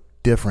does look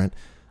different.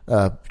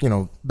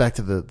 Back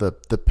to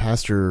the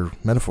pastor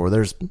metaphor.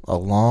 There's a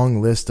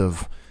long list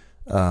of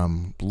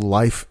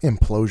life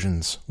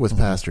implosions with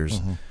pastors,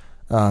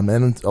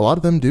 and a lot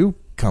of them do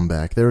come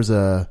back. There's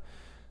I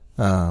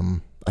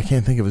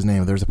can't think of his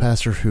name. There's a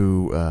pastor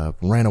who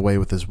ran away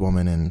with this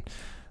woman and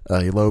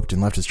eloped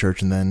and left his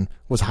church, and then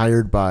was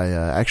hired by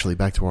actually,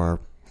 back to our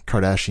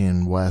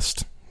Kardashian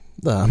West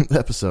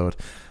episode,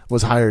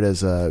 was hired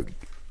as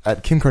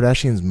at Kim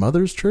Kardashian's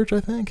mother's church,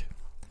 I think.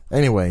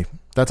 Anyway,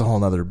 that's a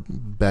whole other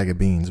bag of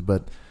beans.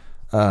 But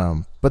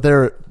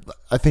there,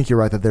 I think you're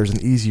right that there's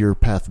an easier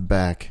path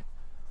back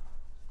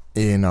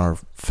in our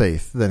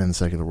faith than in the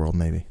secular world,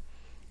 maybe.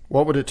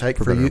 What would it take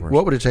for you?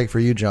 What would it take for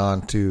you,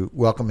 John, to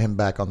welcome him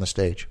back on the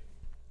stage?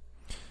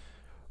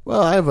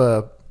 Well, I have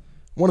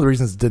one of the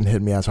reasons it didn't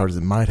hit me as hard as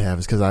it might have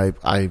is because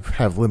I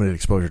have limited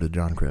exposure to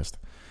John Crist.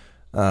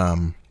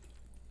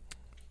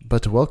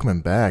 But to welcome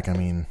him back, I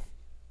mean,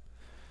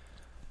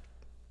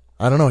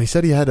 I don't know. He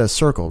said he had a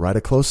circle, right?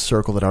 A close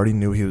circle that already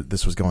knew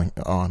this was going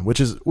on, which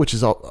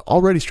is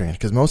already strange,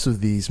 because most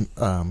of these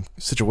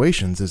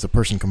situations is a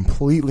person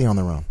completely on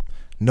their own.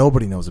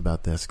 Nobody knows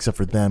about this except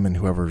for them and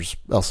whoever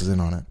else is in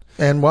on it.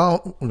 And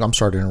I'm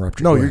sorry to interrupt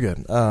you. No, you're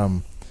good.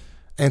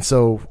 And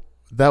so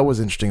that was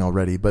interesting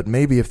already, but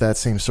maybe if that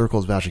same circle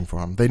is vouching for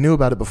him, they knew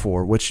about it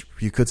before, which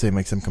you could say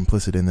makes them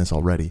complicit in this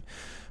already.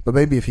 But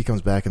maybe if he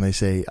comes back and they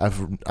say,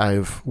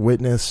 I've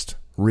witnessed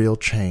real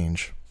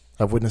change,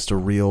 I've witnessed a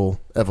real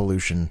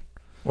evolution.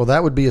 Well,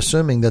 that would be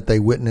assuming that they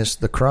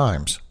witnessed the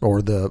crimes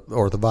or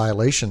the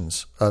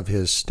violations of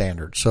his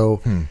standards.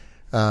 So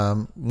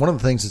one of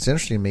the things that's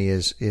interesting to me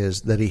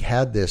is that he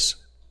had this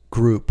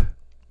group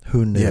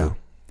who knew.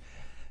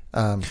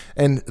 Yeah.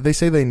 And they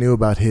say they knew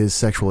about his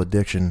sexual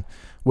addiction,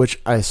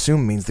 which I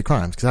assume means the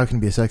crimes, because how can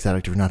you be a sex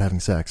addict if you're not having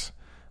sex?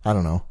 I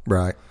don't know.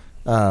 Right.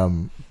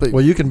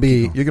 But you can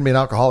be an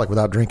alcoholic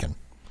without drinking.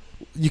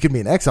 You can be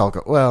an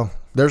ex-alcoholic. Well,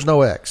 there's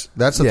no ex.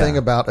 That's the thing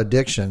about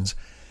addictions.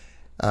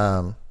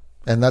 And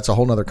that's a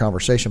whole nother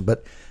conversation.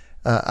 But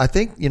I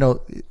think,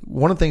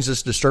 one of the things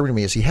that's disturbing to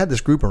me is he had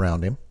this group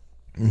around him.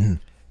 Mm-hmm.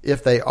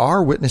 If they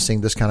are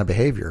witnessing this kind of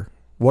behavior,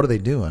 what are they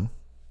doing?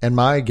 And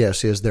my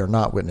guess is they're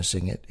not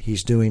witnessing it.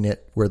 He's doing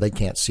it where they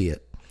can't see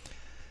it.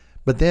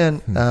 But then,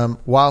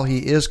 while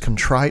he is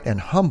contrite and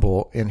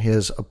humble in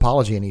his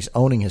apology and he's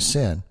owning his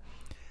sin,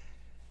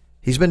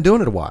 he's been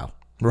doing it a while.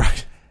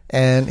 Right.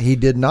 And he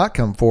did not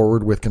come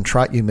forward with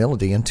contrite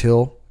humility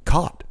until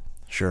caught.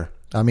 Sure.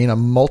 I mean, a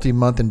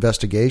multi-month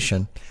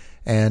investigation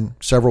and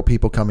several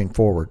people coming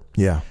forward.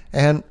 Yeah.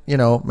 And,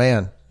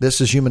 man,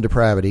 this is human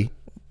depravity.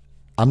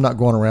 I'm not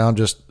going around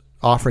just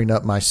offering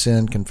up my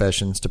sin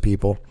confessions to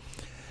people.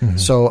 Mm-hmm.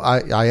 So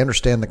I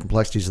understand the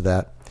complexities of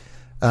that.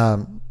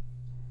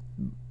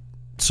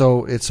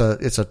 So it's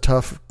a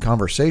tough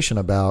conversation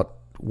about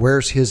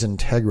where's his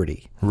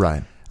integrity.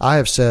 Right. I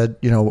have said,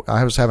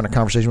 I was having a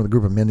conversation with a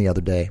group of men the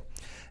other day,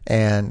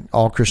 and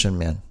all Christian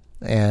men,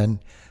 and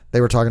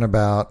they were talking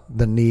about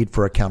the need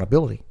for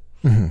accountability,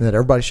 and that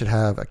everybody should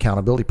have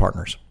accountability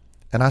partners.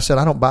 And I said,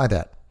 I don't buy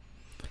that.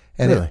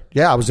 And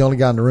really? I was the only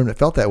guy in the room that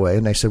felt that way.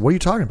 And they said, what are you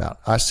talking about?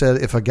 I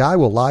said, if a guy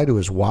will lie to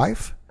his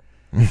wife,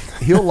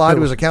 he'll lie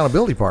to his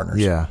accountability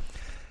partners. Yeah.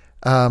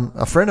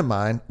 A friend of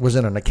mine was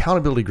in an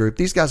accountability group.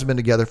 These guys have been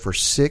together for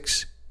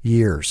 6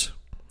 years,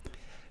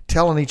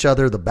 telling each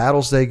other the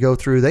battles they go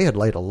through. They had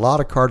laid a lot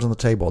of cards on the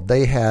table.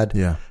 They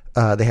had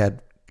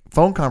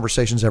phone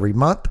conversations every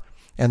month,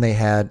 and they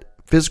had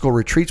physical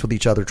retreats with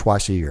each other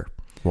twice a year.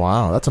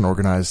 Wow, that's an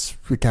organized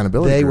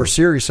accountability They group. were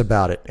serious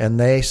about it, and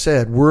they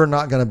said, we're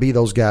not going to be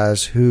those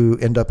guys who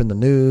end up in the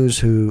news,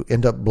 who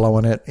end up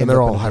blowing it. And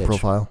they're all high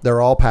profile. They're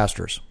all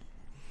pastors.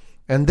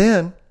 And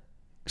then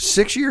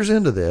 6 years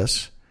into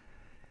this,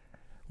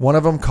 one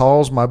of them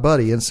calls my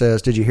buddy and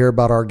says, did you hear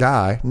about our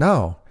guy?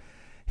 No.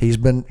 He's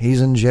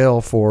in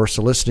jail for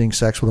soliciting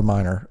sex with a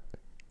minor,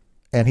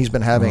 and he's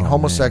been having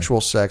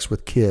homosexual sex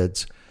with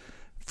kids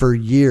for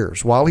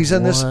years while he's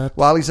in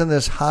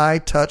this high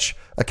touch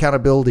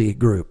accountability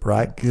group,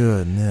 right?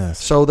 Goodness.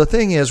 So the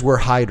thing is, we're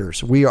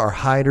hiders. We are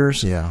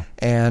hiders. Yeah.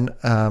 And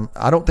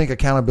I don't think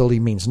accountability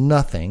means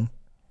nothing,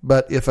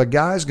 but if a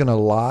guy's going to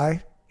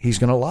lie, he's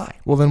going to lie.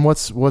 Well, then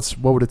what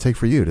would it take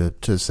for you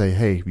to say,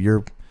 hey,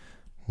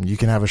 you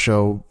can have a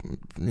show,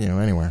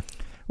 anywhere?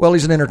 Well,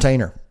 he's an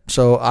entertainer.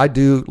 So I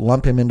do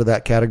lump him into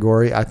that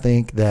category. I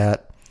think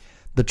that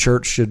the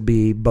church should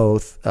be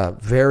both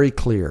very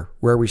clear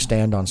where we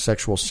stand on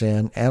sexual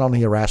sin and on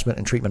the harassment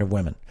and treatment of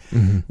women.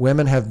 Mm-hmm.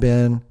 Women have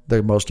been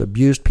the most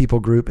abused people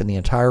group in the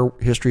entire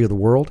history of the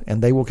world,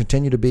 and they will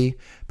continue to be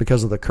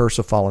because of the curse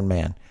of fallen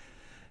man.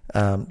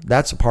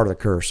 That's a part of the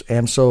curse.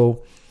 And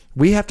so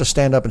we have to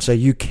stand up and say,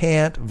 you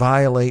can't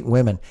violate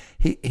women.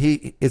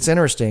 It's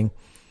interesting.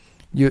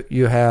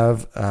 You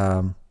have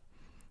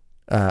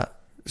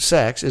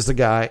sex is the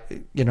guy,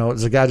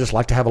 is the guy just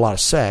like to have a lot of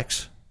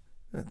sex.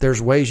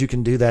 There's ways you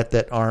can do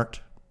that aren't,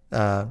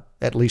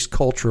 at least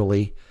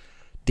culturally,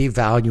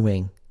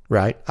 devaluing,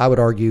 right? I would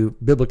argue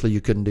biblically you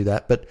couldn't do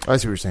that, but I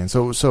see what you're saying.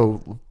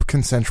 So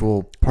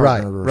consensual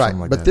partner or something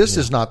like that. But this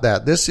is not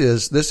that. This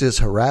is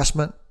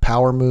harassment,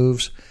 power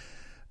moves,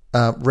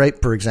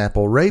 rape, for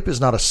example. Rape is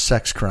not a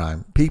sex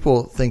crime.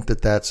 People think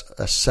that that's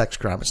a sex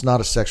crime. It's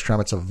not a sex crime.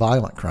 It's a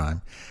violent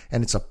crime,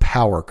 and it's a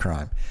power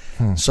crime.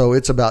 So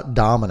it's about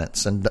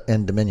dominance and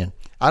dominion.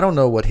 I don't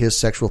know what his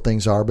sexual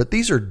things are, but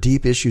these are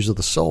deep issues of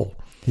the soul.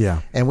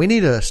 Yeah. And we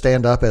need to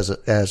stand up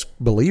as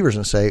believers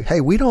and say,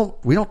 hey, we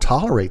don't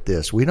tolerate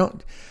this.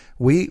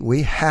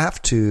 We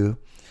have to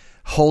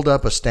hold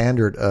up a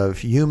standard of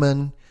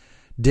human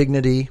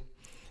dignity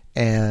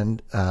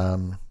and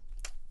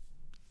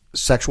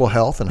sexual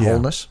health and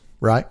wholeness,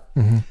 right?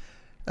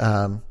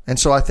 Mm-hmm. And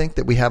so I think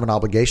that we have an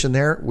obligation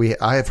there.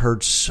 I have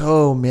heard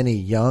so many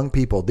young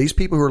people, these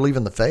people who are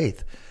leaving the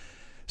faith,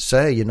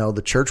 say,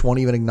 the church won't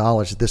even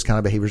acknowledge that this kind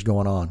of behavior is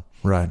going on.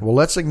 Right. Well,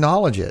 let's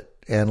acknowledge it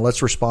and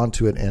let's respond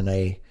to it in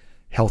a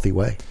healthy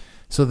way.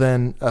 So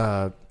then,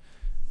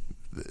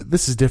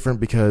 this is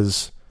different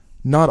because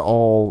not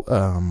all,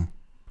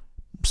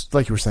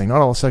 like you were saying,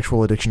 not all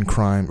sexual addiction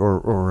crime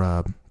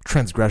or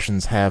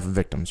transgressions have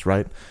victims,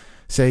 right?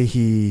 Say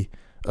he,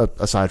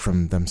 aside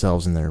from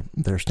themselves and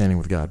their standing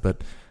with God,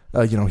 but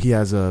he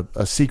has a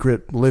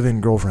secret live-in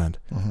girlfriend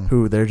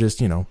who they're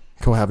just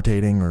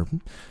cohabitating or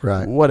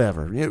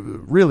whatever.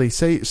 Really,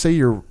 say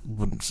you're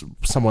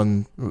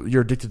someone,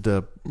 you're addicted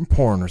to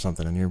porn or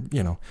something, and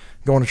you're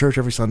going to church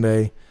every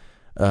Sunday,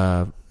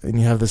 and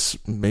you have this,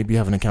 maybe you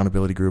have an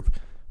accountability group.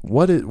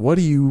 What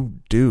do you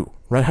do,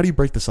 right? How do you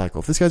break the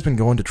cycle? If this guy's been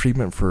going to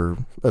treatment for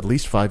at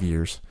least 5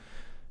 years,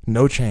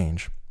 no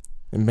change,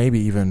 and maybe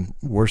even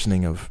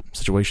worsening of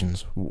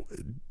situations,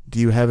 do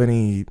you have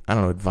any,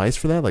 advice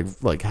for that?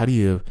 Like how do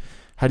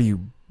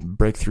you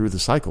break through the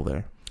cycle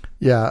there?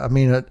 Yeah, I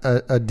mean,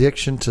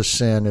 addiction to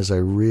sin is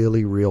a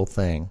really real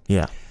thing.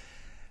 Yeah.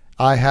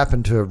 I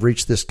happen to have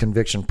reached this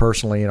conviction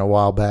personally a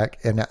while back,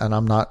 and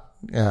I'm not,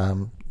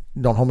 don't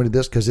hold me to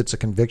this because it's a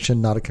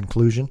conviction, not a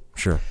conclusion.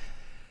 Sure.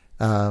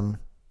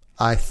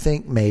 I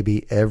think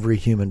maybe every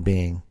human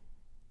being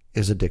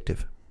is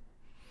addictive.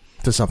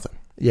 To something.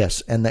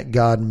 Yes, and that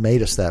God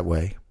made us that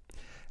way.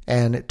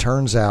 And it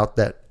turns out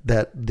that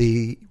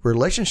the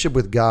relationship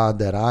with God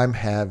that I'm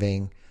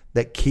having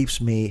that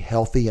keeps me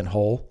healthy and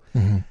whole,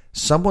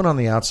 someone on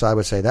the outside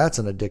would say that's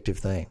an addictive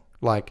thing.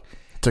 Like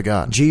To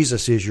God.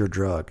 Jesus is your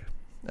drug.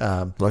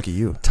 Lucky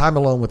you. Time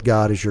alone with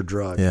God is your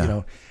drug. Yeah. You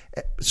know,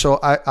 so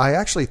I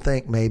actually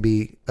think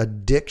maybe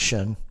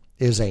addiction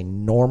is a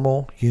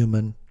normal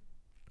human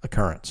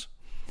occurrence,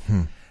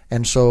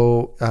 and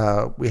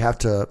so we have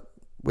to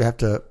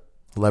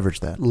Leverage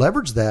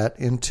that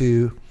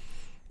into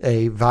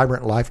a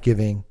vibrant,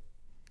 life-giving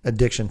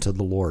addiction to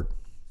the Lord.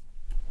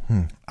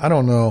 I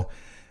don't know.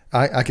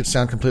 I could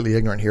sound completely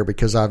ignorant here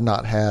because I've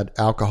not had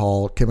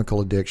alcohol,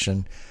 chemical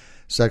addiction,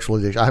 sexual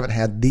addiction. I haven't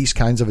had these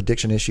kinds of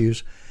addiction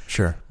issues.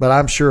 Sure. But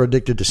I'm sure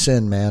addicted to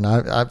sin, man.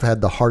 I've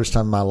had the hardest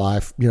time in my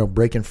life, you know,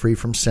 breaking free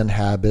from sin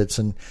habits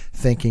and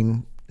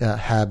thinking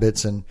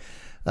habits. And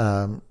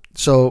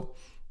so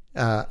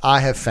I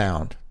have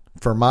found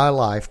for my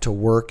life to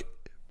work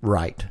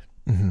right,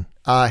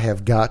 I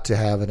have got to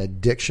have an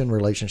addiction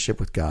relationship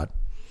with God.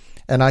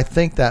 And I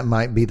think that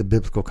might be the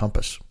biblical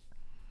compass.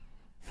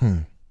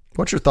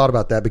 What's your thought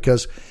about that?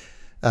 Because,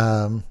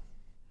 what's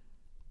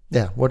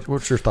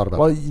your thought about that?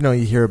 Well, you know,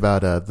 you hear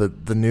about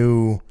the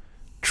new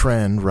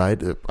trend,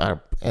 right?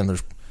 And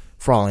there's,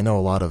 for all I know,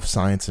 a lot of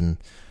science and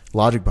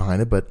logic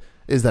behind it, but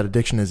is that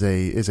addiction is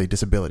a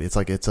disability. It's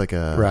like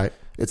a right.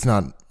 It's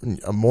not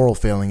a moral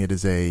failing. It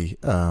is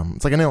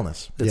it's like an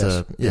illness.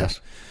 It's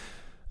Yes.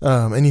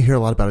 And you hear a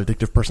lot about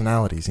addictive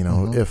personalities. You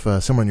know, if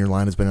someone in your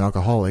line has been an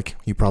alcoholic,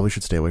 you probably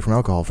should stay away from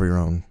alcohol for your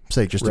own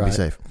sake, just to be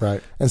safe,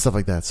 right? And stuff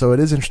like that. So it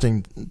is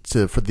interesting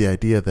for the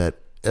idea that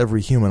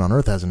every human on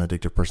earth has an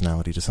addictive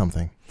personality to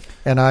something.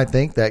 And I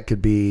think that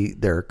could be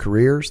their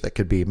careers, that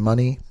could be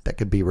money, that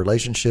could be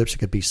relationships, it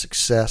could be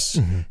success,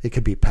 it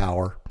could be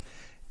power,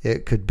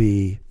 it could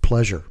be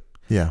pleasure,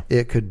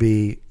 it could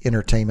be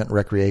entertainment,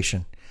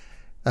 recreation.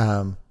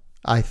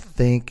 I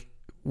think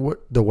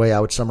the way I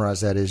would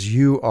summarize that is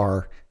you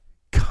are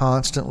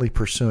constantly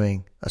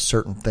pursuing a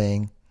certain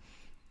thing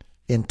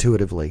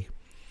intuitively.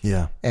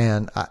 Yeah.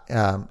 And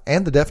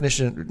the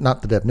definition,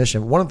 not the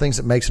definition, one of the things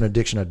that makes an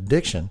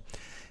addiction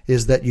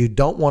is that you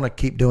don't want to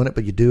keep doing it,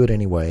 but you do it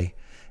anyway.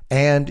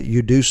 And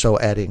you do so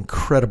at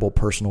incredible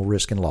personal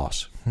risk and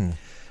loss.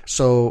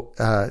 So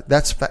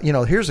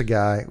here's a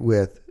guy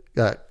with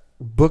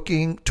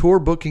tour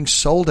booking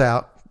sold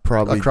out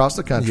probably across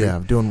the country.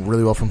 Yeah, doing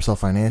really well for himself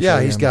financially.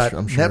 Yeah, he's got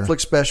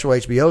Netflix special,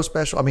 HBO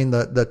special. I mean,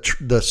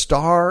 the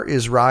star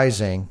is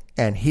rising,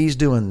 and he's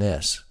doing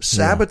this,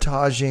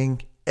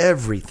 sabotaging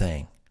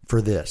everything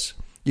for this.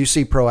 You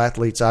see pro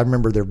athletes. I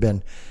remember there have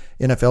been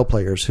NFL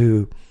players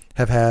who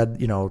have had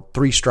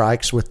 3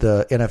 strikes with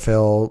the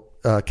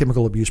NFL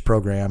chemical abuse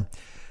program,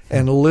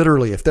 and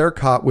literally, if they're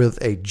caught with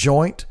a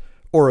joint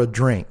or a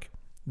drink,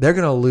 they're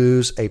going to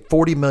lose a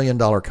 $40 million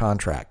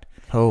contract.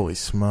 Holy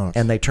smokes!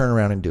 And they turn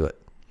around and do it.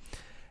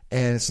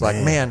 And it's like,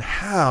 man,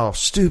 how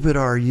stupid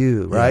are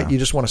you, right? You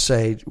just want to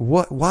say,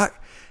 what?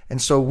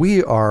 And so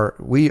we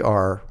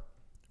are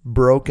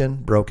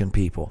broken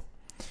people.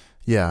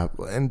 Yeah.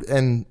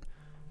 And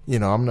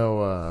I'm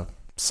no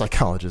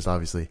psychologist,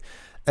 obviously.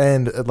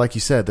 And like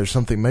you said, there's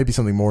maybe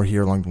something more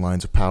here along the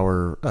lines of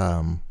power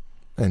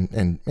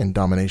and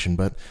domination.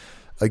 But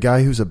a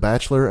guy who's a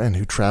bachelor and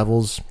who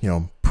travels,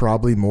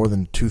 probably more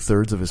than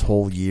 2/3 of his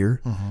whole year,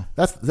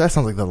 that sounds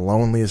like the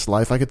loneliest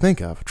life I could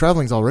think of.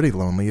 Traveling's already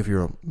lonely if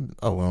you're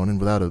alone and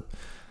without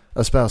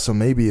a spouse. So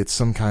maybe it's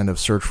some kind of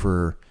search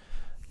for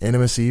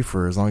intimacy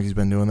for as long as he's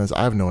been doing this.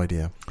 I have no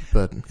idea.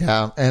 But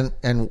yeah, and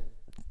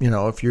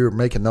if you're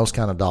making those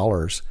kind of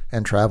dollars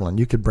and traveling,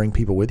 you could bring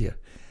people with you.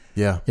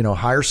 Yeah.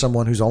 Hire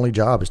someone whose only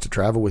job is to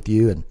travel with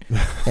you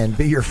and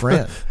be your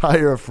friend.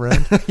 Hire a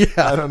friend? Yeah.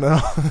 I don't know.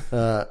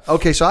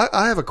 Okay, so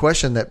I have a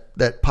question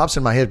that pops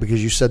in my head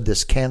because you said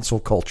this cancel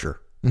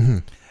culture.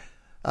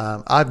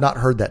 I've not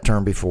heard that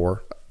term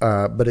before,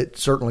 but it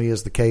certainly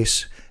is the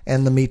case.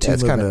 And the Me Too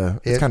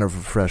movement. It's kind of a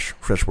fresh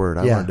word.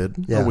 I learned it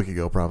a week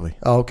ago, probably.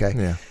 Oh, okay.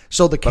 Yeah.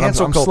 So the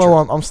cancel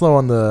culture. I'm slow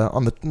on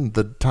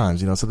the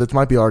times, so that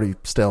might be already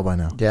stale by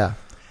now. Yeah.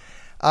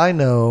 I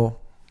know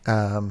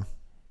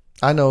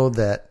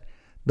that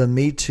the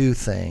Me Too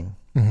thing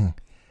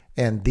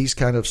and these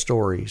kind of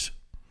stories,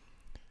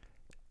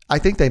 I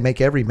think they make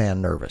every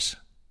man nervous.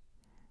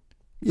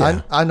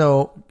 Yeah. I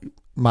know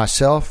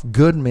myself,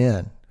 good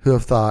men who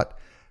have thought,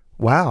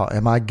 wow,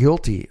 am I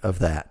guilty of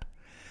that?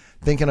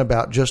 Thinking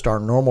about just our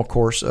normal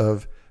course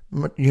of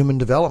human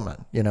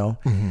development,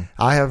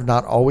 I have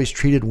not always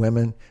treated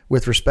women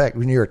with respect.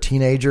 When you're a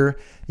teenager,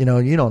 you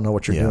don't know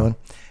what you're doing.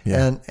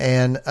 Yeah.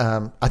 And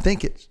I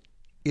think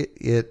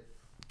it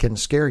can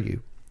scare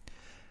you.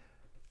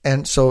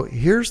 And so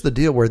here's the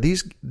deal where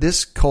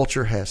this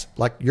culture has,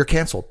 like, you're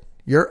canceled.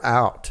 You're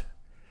out.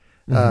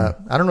 I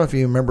don't know if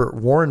you remember,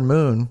 Warren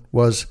Moon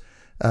was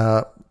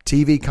radio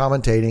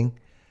commentating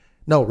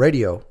for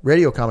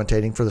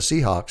the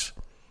Seahawks.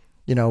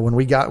 When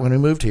we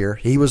moved here,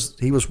 he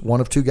was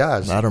one of 2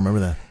 guys. I don't remember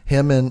that.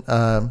 Him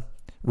and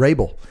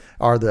Rabel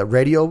are the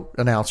radio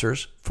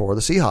announcers for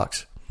the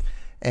Seahawks.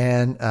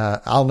 And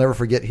I'll never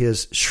forget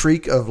his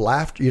shriek of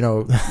laughter,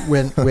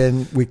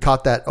 when we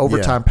caught that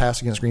overtime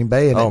pass against Green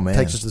Bay and it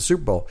takes us to the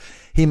Super Bowl.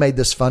 He made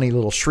this funny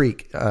little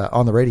shriek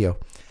on the radio.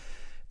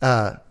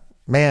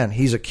 man,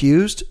 he's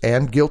accused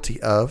and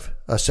guilty of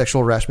a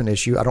sexual harassment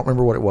issue. I don't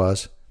remember what it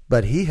was,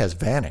 but he has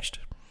vanished.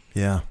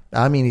 Yeah.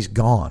 I mean, he's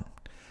gone.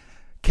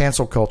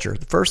 Cancel culture.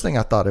 The first thing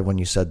I thought of when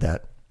you said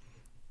that,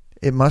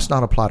 it must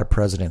not apply to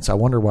presidents. I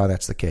wonder why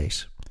that's the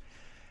case.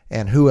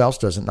 And who else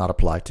does it not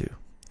apply to?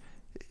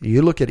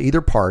 You look at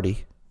either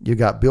party, you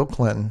got Bill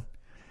Clinton,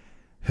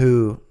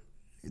 who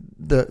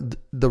the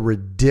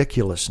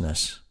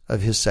ridiculousness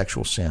of his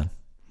sexual sin,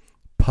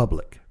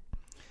 public.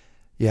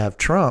 You have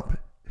Trump,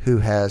 who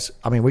has,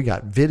 I mean, we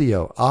got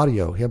video,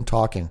 audio, him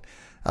talking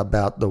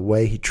about the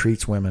way he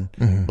treats women,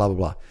 blah, blah,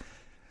 blah.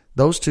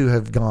 Those two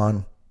have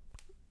gone,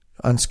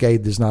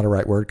 unscathed is not a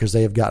right word, because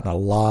they have gotten a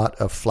lot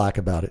of flack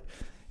about it.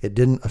 It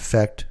didn't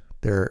affect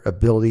their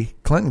ability.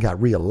 Clinton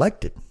got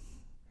reelected.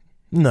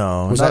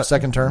 No. Was that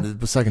second term?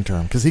 The second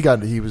term, because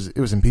it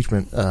was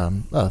impeachment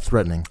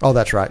threatening. Oh,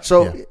 that's right.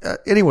 So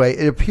anyway,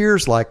 it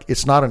appears like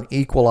it's not an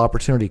equal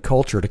opportunity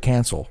culture to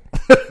cancel.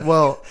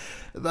 Well,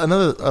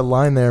 a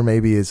line there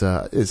maybe is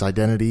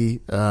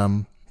identity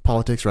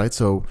politics, right?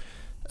 So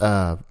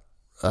a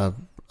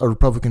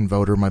Republican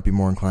voter might be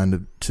more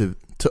inclined to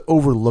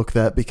overlook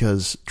that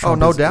because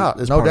Trump no doubt.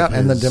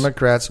 And the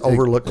Democrats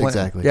overlook Clinton.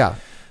 Exactly. Yeah.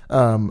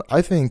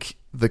 I think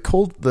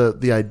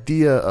the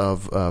idea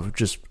of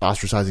just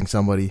ostracizing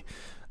somebody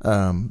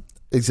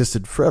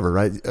existed forever,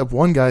 right? If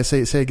one guy,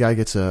 say a guy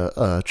gets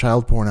a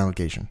child porn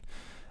allegation,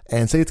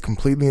 and say it's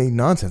completely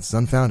nonsense, it's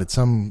unfounded,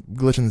 some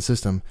glitch in the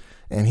system,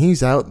 and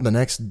he's out the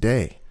next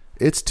day,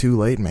 it's too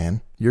late,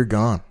 man. You're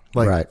gone.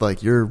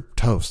 Like you're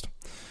toast.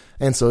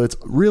 And so it's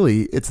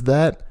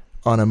that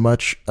on a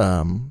much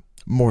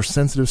more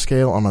sensitive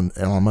scale, on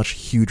a much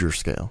huger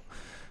scale.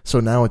 So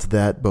now it's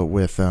that, but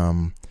with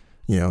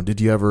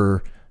did you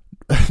ever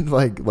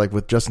like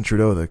with Justin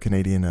Trudeau, the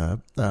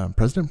Canadian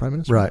president, prime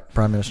minister, right?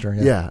 Prime minister,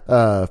 yeah.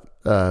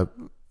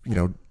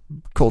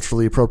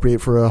 Culturally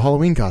appropriate for a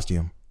Halloween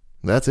costume.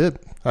 That's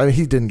it. I mean,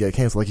 he didn't get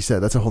canceled, like you said.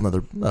 That's a whole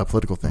other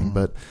political thing,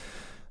 but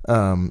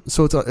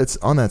so it's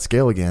on that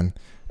scale again.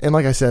 And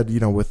like I said,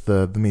 with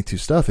the Me Too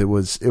stuff, it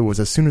was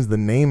as soon as the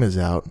name is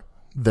out,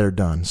 they're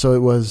done.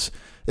 So it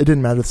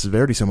didn't matter the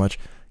severity so much.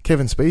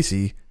 Kevin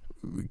Spacey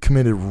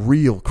committed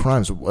real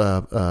crimes.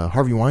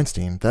 Harvey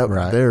Weinstein,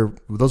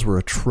 those were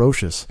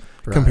atrocious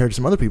compared to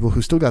some other people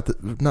who still got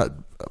not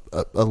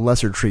a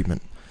lesser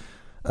treatment,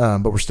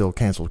 but were still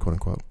canceled, quote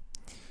unquote.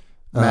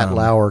 Matt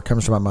Lauer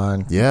comes to my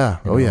mind. Yeah.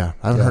 I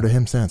haven't heard of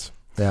him since.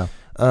 Yeah.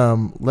 I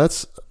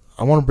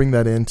want to bring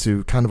that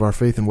into kind of our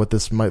faith and what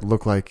this might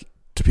look like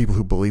to people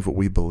who believe what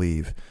we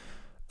believe.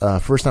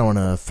 First, I want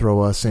to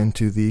throw us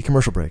into the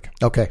commercial break.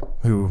 Okay.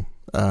 Who,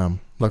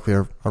 luckily,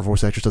 our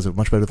voice actress does it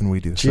much better than we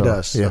do. She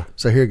does. Yeah.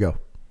 So here you go.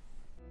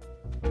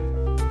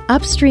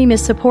 Upstream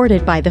is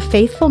supported by the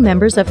faithful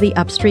members of the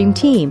Upstream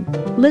team,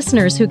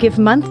 listeners who give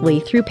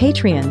monthly through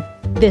Patreon.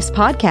 This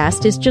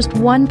podcast is just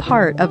one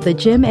part of the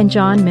Jim and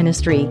John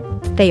ministry.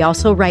 They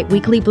also write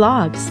weekly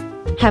blogs,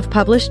 have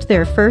published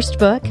their first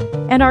book,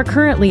 and are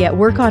currently at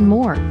work on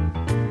more.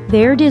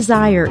 Their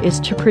desire is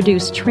to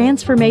produce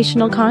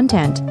transformational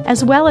content,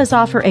 as well as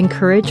offer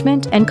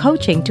encouragement and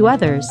coaching to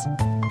others.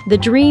 The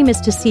dream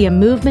is to see a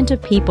movement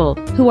of people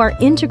who are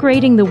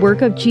integrating the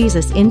work of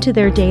Jesus into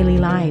their daily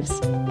lives,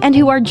 and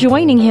who are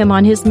joining him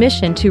on his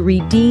mission to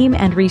redeem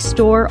and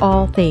restore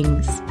all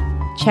things.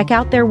 Check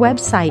out their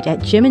website at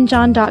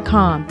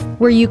jimandjohn.com,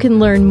 where you can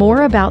learn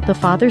more about the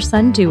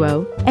father-son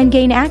duo and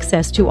gain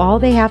access to all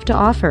they have to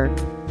offer.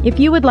 If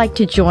you would like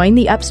to join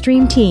the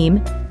Upstream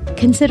team,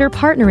 consider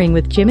partnering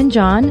with Jim and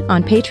John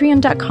on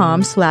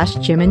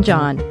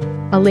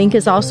patreon.com/jimandjohn. A link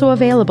is also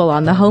available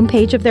on the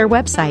homepage of their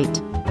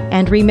website.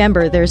 And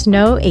remember, there's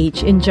no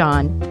H in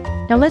John.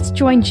 Now let's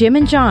join Jim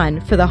and John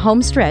for the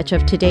home stretch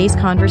of today's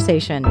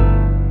conversation.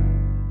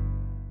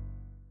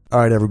 All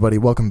right, everybody,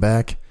 welcome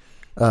back.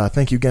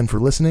 Thank you again for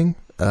listening.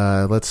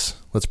 Let's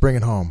bring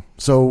it home.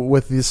 So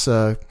with this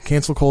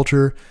cancel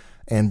culture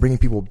and bringing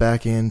people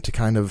back into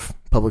kind of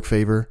public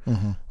favor,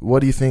 what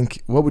do you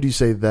think? What would you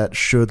say that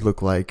should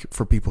look like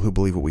for people who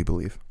believe what we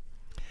believe?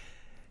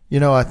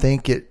 I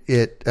think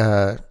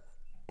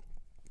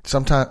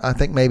sometimes I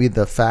think maybe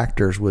the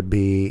factors would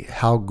be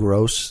how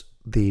gross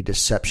the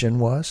deception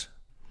was.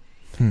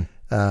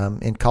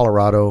 In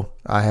Colorado,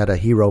 I had a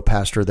hero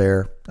pastor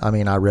there. I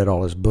mean, I read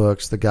all his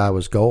books. The guy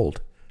was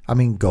gold. I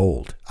mean,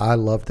 gold. I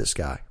love this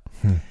guy.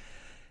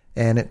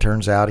 And it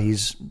turns out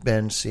he's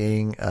been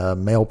seeing a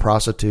male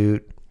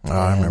prostitute. Oh,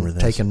 I remember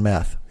this. Taking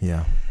meth.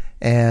 Yeah.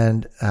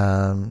 And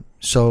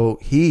so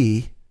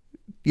he,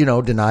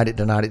 denied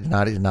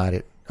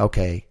it.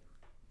 Okay,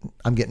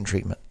 I'm getting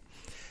treatment.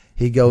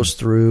 He goes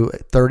through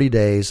 30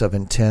 days of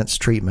intense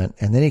treatment,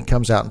 and then he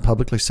comes out and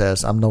publicly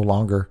says, I'm no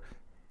longer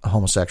a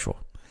homosexual.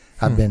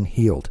 I've been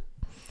healed.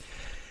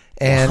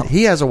 And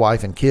he has a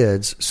wife and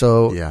kids.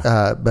 So,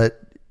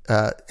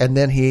 and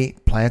then he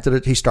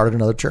started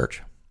another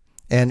church.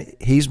 And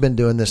he's been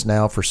doing this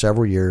now for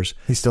several years.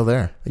 He's still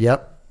there.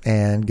 Yep.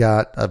 And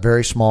got a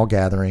very small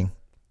gathering.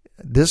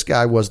 This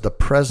guy was the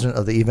president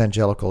of the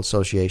Evangelical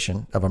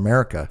Association of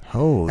America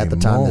at the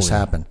time this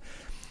happened.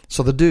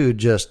 So the dude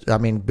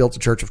built a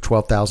church of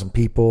 12,000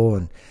 people,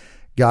 and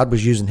God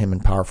was using him in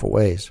powerful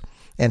ways,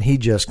 and he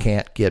just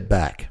can't get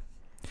back.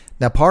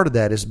 Now, part of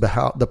that is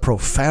the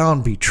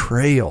profound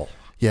betrayal.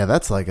 Yeah,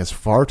 that's like as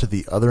far to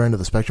the other end of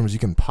the spectrum as you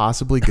can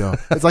possibly go.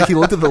 It's like he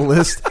looked at the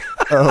list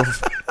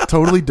of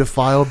totally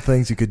defiled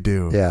things you could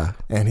do. Yeah.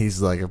 And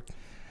he's like,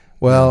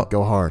 well,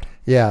 go hard.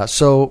 Yeah.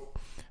 So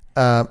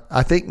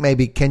I think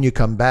maybe Can You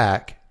Come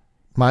Back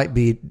might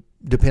be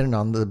depending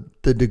on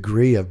the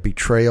degree of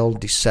betrayal,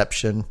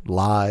 deception,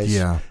 lies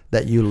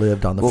that you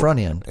lived on the front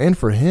end. And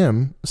for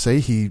him, say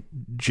he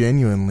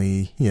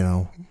genuinely,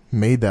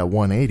 made that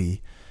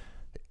 180,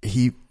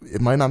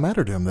 it might not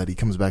matter to him that he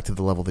comes back to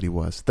the level that he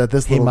was. That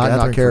this he little might not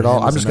gathering care at for him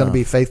all. I'm is just going to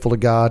enough. be faithful to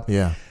God.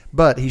 Yeah.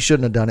 But he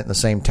shouldn't have done it in the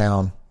same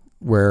town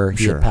where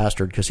he Sure. had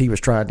pastored, because he was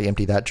trying to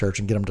empty that church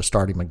and get them to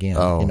start him again.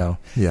 Oh,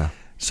 yeah.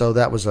 So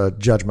that was a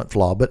judgment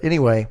flaw. But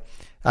anyway,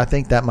 I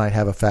think that might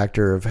have a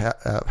factor of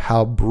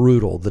how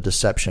brutal the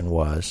deception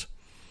was.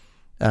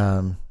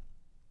 I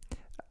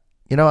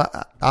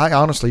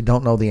honestly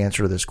don't know the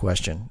answer to this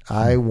question.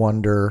 I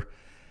wonder,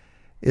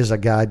 is a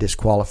guy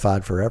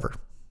disqualified forever?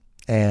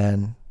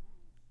 And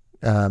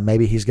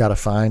maybe he's got to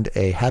find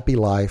a happy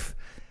life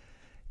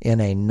in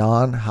a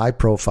non-high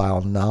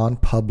profile,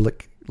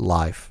 non-public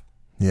life.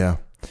 Yeah.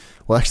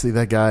 Well, actually,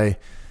 that guy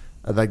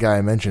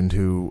I mentioned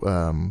who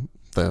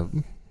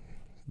the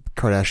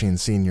Kardashian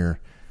senior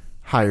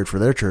hired for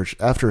their church,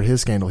 after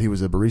his scandal, he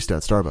was a barista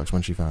at Starbucks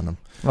when she found him.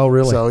 Oh,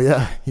 really? So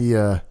yeah,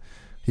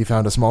 he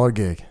found a smaller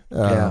gig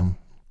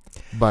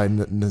by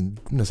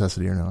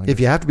necessity or no. If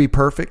you have to be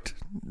perfect,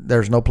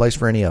 there's no place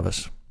for any of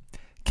us.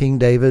 King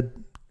David,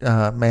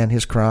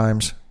 his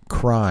crimes.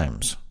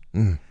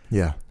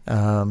 Yeah.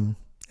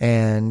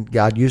 And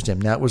God used him.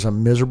 That was a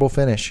miserable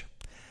finish.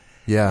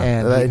 Yeah,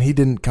 and he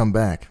didn't come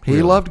back. He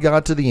really. loved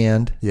God to the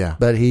end. Yeah,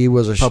 but he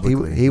was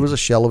Publicly. he was a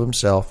shell of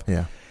himself.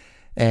 Yeah,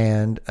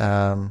 and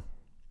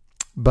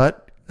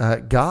but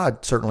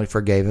God certainly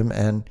forgave him,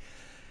 and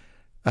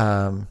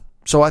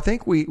so I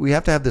think we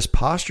have to have this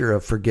posture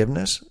of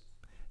forgiveness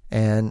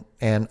and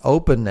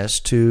openness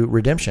to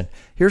redemption.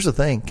 Here's the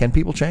thing: can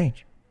people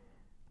change?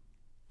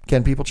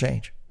 Can people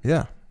change?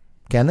 Yeah,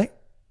 can they?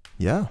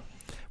 Yeah.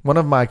 One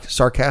of my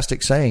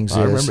sarcastic sayings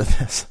I is, remember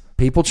this.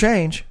 People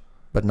change,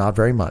 but not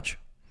very much.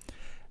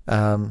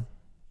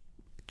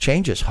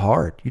 Change is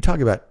hard. You talk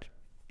about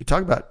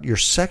your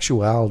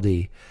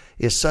sexuality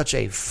is such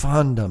a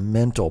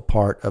fundamental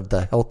part of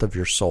the health of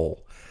your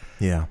soul.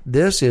 Yeah.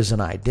 This is an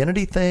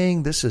identity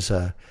thing. It's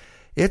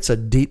a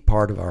deep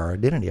part of our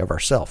identity, of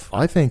ourself.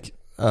 I think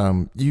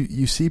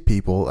you see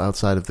people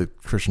outside of the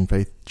Christian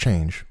faith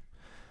change,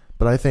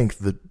 but I think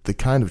the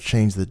kind of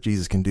change that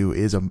Jesus can do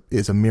is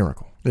a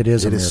miracle. It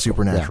is It is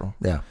supernatural.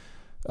 Yeah.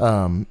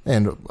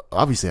 And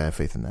obviously I have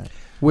faith in that.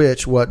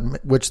 Which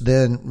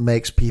then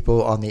makes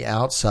people on the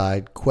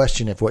outside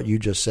question if what you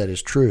just said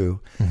is true.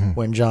 Mm-hmm.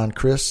 When John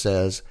Crist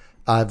says,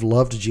 I've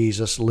loved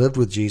Jesus, lived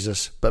with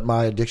Jesus, but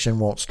my addiction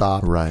won't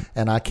stop. Right.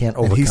 And I can't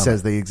overcome it. And he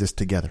says it. they exist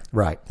together.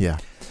 Right. Yeah.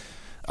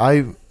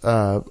 I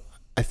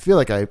feel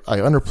like I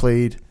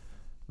underplayed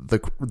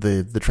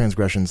the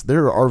transgressions.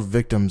 There are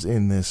victims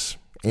in this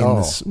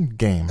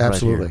game.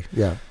 Absolutely. Right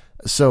here. Yeah.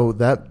 So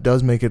that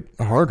does make it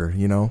harder,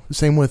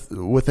 Same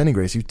with any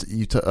grace.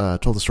 You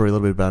told the story a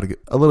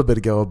little bit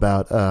ago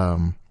about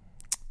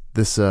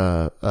this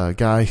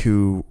guy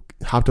who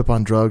hopped up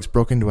on drugs,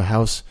 broke into a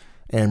house,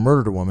 and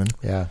murdered a woman.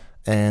 Yeah.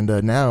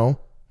 And now,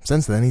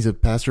 since then, he's a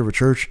pastor of a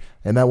church,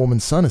 and that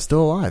woman's son is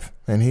still alive,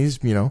 and he's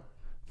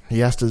he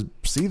has to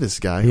see this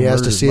guy. He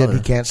has to see it.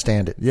 He can't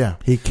stand it. Yeah.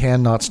 He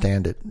cannot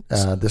stand it.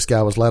 This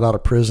guy was let out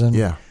of prison.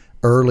 Yeah.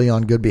 Early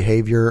on good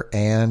behavior,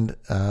 and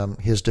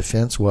his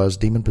defense was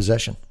demon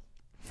possession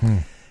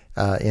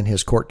in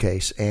his court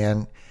case,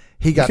 and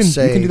he got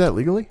saved. You can do that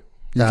legally.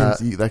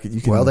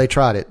 Well, they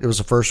tried it. It was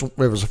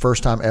the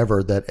first time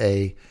ever that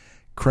a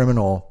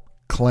criminal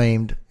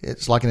claimed,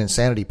 it's like an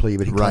insanity plea,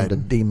 but he claimed a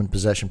demon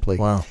possession plea.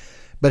 Wow!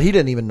 But he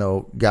didn't even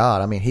know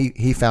God. I mean,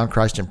 he found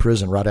Christ in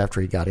prison right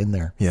after he got in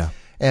there. Yeah,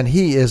 and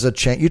he is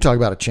you talk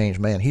about a changed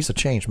man. He's a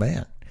changed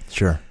man.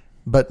 Sure.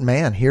 But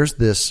man, here's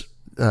this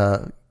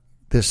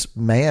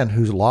man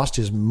who's lost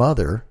his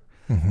mother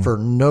for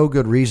no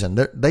good reason.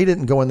 They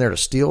didn't go in there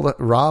to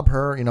rob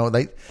her.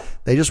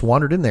 They just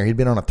wandered in there. He'd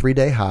been on a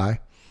 3-day high.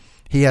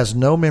 He has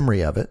no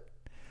memory of it,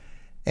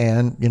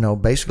 and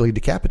basically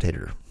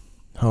decapitated her.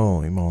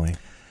 Holy moly!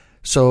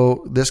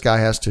 So this guy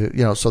has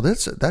to, so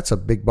that's a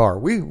big bar.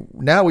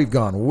 We've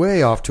gone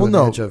way off to an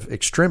edge of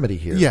extremity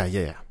here.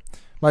 Yeah.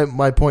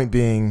 My point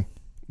being,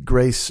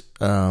 grace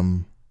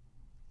and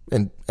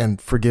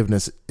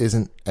forgiveness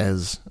isn't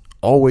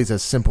always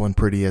as simple and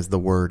pretty as the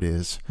word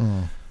is.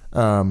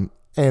 And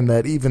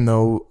that even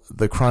though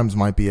the crimes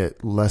might be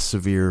less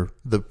severe,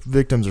 the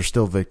victims are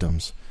still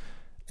victims.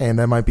 And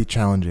that might be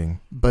challenging.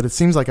 But it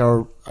seems like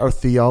our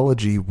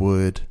theology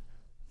would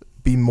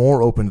be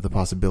more open to the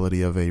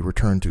possibility of a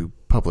return to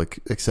public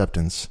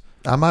acceptance.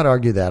 I might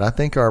argue that. I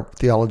think our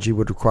theology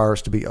would require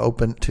us to be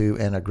open to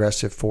and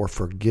aggressive for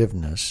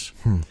forgiveness.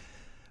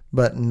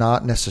 but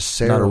not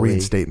necessarily Not a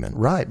reinstatement.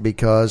 Right,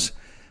 because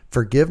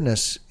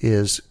forgiveness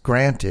is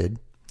granted,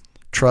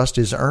 trust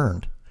is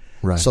earned.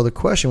 Right. So the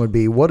question would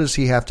be, what does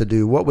he have to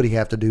do? What would he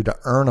have to do to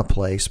earn a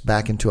place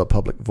back into a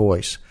public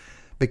voice?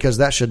 Because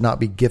that should not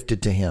be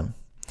gifted to him.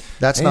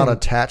 That's not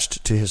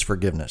attached to his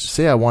forgiveness.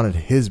 Say I wanted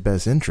his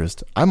best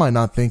interest, I might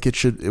not think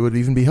it would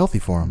even be healthy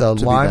for him. The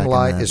to be back in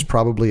limelight that. is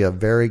probably a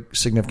very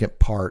significant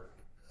part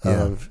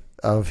of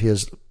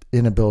his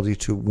inability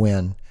to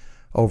win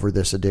over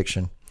this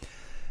addiction.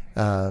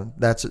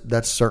 That's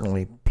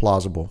certainly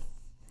plausible.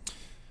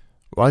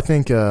 Well, I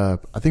think my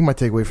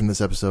takeaway from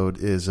this episode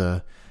is,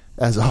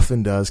 as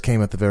often does,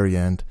 came at the very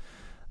end,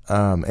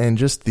 and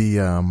just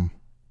the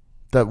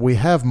that we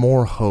have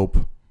more hope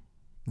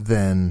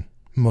than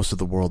most of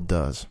the world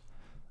does,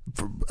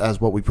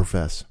 as what we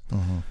profess.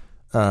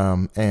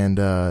 Mm-hmm.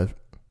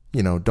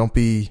 Don't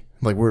be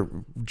like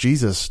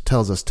Jesus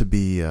tells us to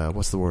be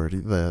what's the word,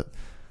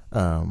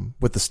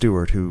 with the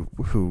steward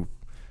who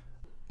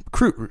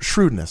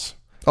shrewdness.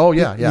 Oh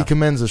yeah, He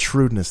commends a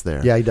shrewdness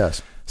there. Yeah, he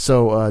does.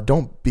 So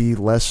don't be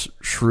less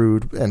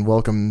shrewd and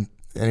welcome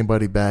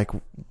anybody back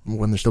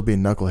when they're still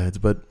being knuckleheads,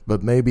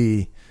 but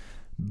maybe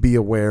be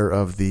aware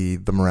of the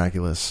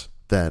miraculous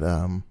that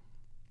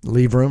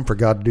Leave room for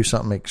God to do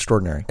something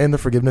extraordinary. and the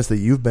forgiveness that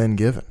you've been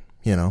given.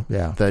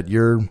 Yeah. That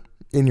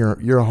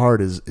your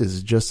heart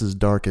is just as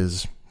dark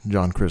as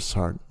John Christ's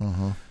heart.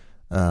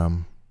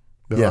 Mm-hmm.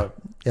 Yeah.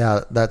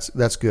 Yeah,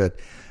 that's good.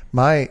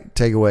 My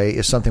takeaway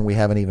is something we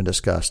haven't even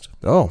discussed.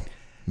 Oh,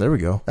 there we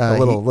go. A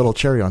little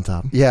cherry on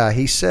top. Yeah,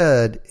 he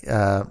said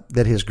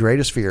that his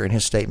greatest fear in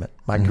his statement,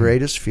 my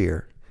greatest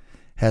fear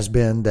has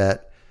been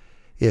that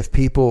if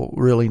people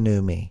really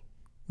knew me,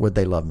 would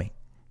they love me?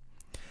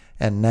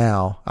 And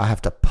now I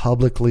have to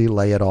publicly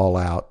lay it all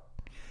out.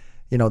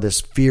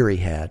 This fear he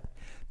had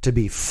to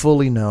be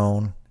fully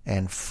known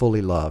and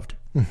fully loved.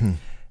 Mm-hmm.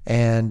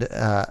 And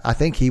I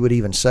think he would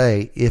even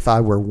say, if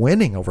I were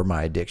winning over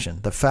my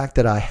addiction, the fact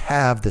that I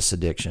have this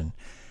addiction,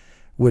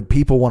 would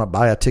people want to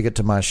buy a ticket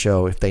to my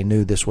show if they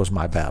knew this was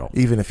my battle?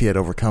 Even if he had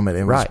overcome it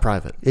and it was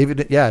private.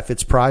 If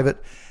it's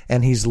private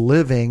and he's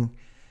living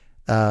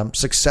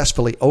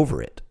successfully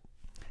over it,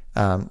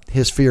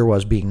 his fear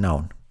was being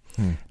known.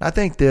 I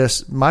think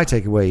my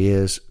takeaway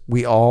is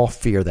we all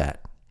fear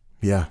that.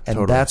 Yeah, and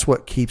totally. that's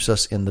what keeps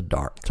us in the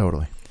dark.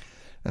 Totally.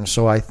 And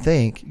so I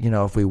think,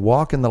 if we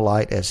walk in the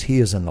light as he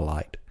is in the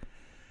light,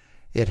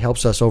 it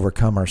helps us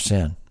overcome our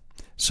sin.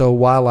 So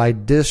while I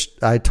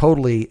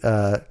totally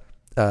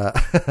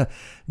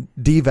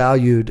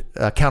devalued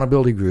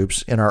accountability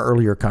groups in our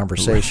earlier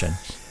conversation,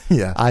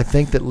 Yeah. I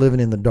think that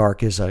living in the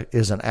dark is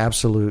an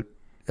absolute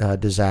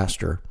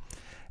disaster,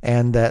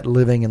 and that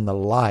living in the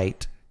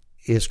light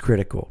is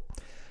critical.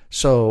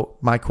 So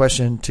my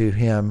question to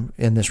him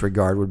in this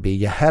regard would be,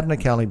 you had an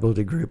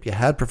accountability group, you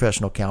had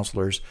professional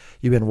counselors,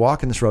 you've been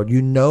walking this road,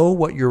 you know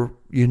what your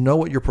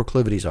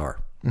proclivities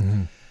are.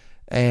 Mm-hmm.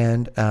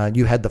 And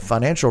you had the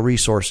financial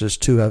resources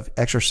to have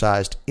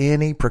exercised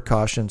any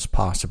precautions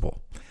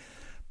possible.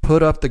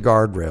 Put up the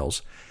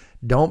guardrails.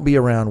 Don't be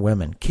around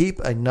women. Keep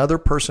another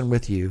person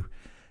with you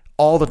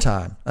all the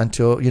time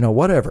until,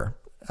 whatever.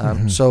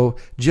 So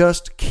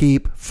just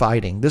keep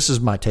fighting. This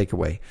is my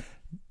takeaway.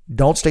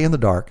 Don't stay in the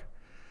dark.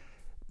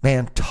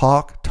 Man,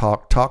 talk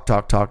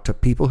to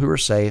people who are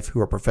safe, who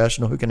are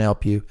professional, who can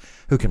help you,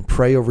 who can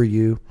pray over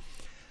you.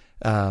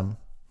 Man,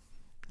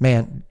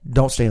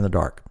 don't stay in the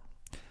dark.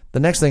 The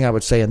next thing I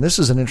would say, and this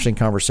is an interesting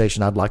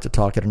conversation I'd like to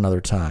talk at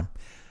another time,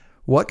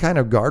 what kind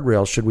of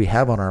guardrails should we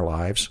have on our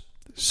lives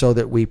so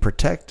that we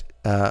protect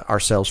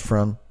ourselves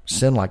from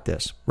sin like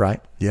this,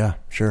 right? Yeah,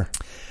 sure.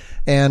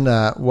 And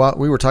while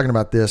we were talking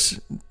about this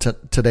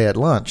today at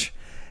lunch,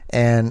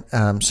 and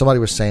somebody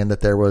was saying that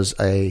there was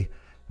a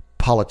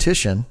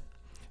politician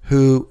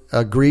who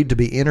agreed to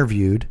be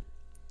interviewed.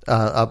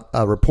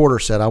 A reporter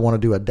said, I want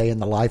to do a day in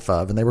the life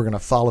of, and they were going to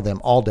follow them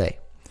all day.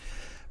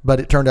 But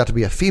it turned out to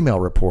be a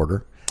female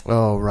reporter.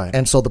 Oh, right.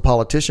 And so the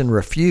politician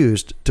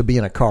refused to be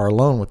in a car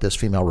alone with this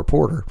female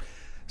reporter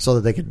so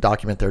that they could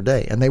document their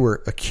day. And they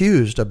were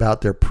accused about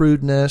their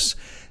prudeness,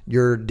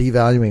 you're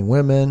devaluing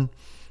women,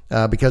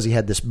 because he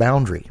had this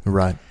boundary.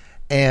 Right.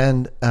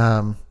 And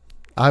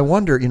I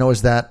wonder,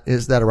 is that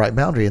a right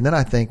boundary? And then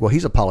I think, well,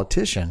 he's a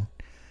politician.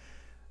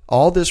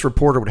 All this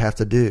reporter would have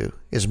to do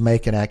is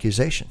make an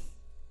accusation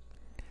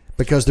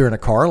because they're in a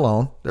car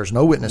alone. There's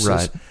no witnesses.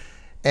 Right.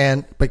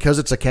 And because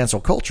it's a cancel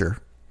culture,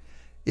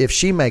 if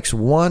she makes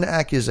one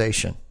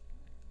accusation,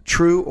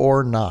 true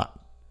or not,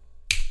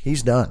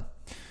 he's done.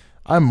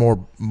 I'm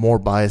more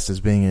biased as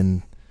being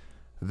in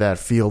that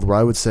field where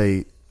I would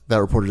say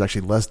that reporter is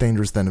actually less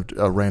dangerous than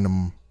a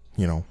random,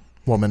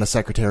 woman, a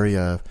secretary.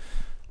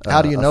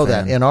 How do you know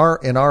that? In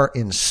our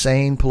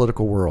insane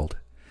political world,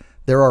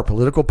 there are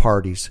political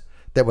parties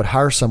that would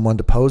hire someone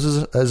to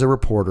pose as a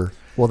reporter.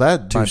 Well,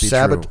 that might be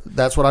true.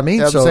 That's what I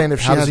mean. I'm so saying if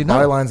she how does has he know?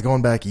 bylines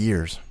going back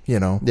years,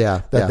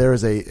 Yeah, there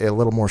is a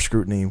little more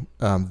scrutiny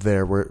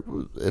there. Where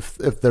if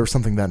there was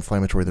something that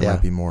inflammatory, there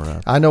might be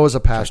more. I know as a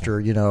pastor,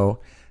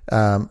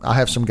 I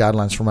have some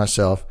guidelines for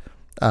myself.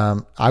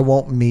 I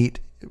won't meet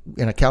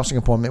in a counseling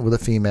appointment with a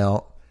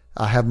female,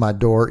 I have my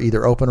door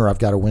either open or I've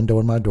got a window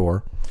in my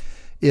door.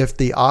 If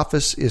the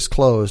office is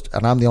closed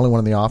and I'm the only one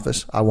in the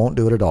office, I won't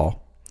do it at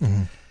all.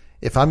 Mm-hmm.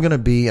 If I'm going to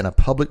be in a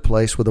public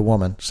place with a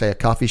woman, say a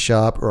coffee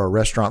shop or a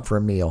restaurant for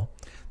a meal,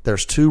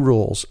 there's 2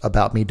 rules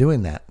about me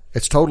doing that.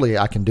 It's totally,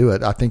 I can do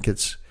it. I think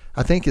it's,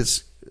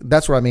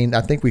 that's what I mean.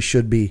 I think we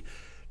should be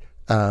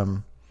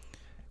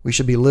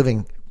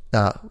living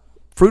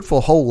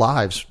fruitful whole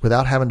lives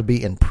without having to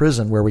be in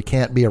prison where we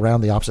can't be around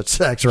the opposite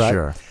sex, right?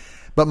 Sure.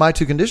 But my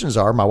 2 conditions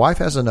are my wife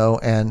has to know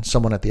and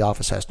someone at the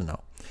office has to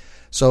know.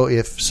 So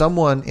if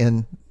someone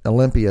in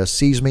Olympia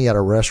sees me at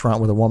a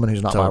restaurant with a woman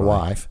who's not my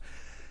wife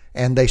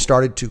and they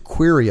started to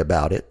query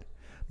about it,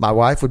 my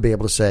wife would be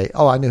able to say,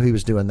 oh, I knew he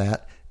was doing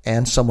that.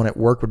 And someone at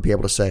work would be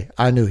able to say,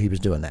 I knew he was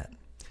doing that.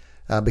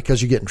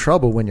 Because you get in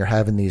trouble when you're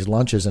having these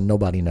lunches and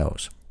nobody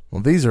knows.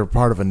 Well, these are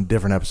part of a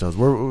different episode.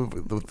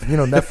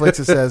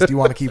 Netflix says, do you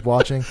want to keep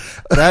watching?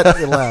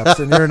 That elapsed,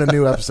 and you're in a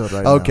new episode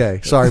right now.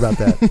 Okay, sorry about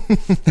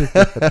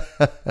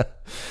that.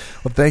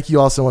 Well, thank you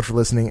all so much for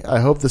listening. I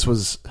hope this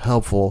was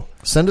helpful.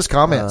 Send us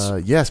comments.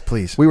 Yes,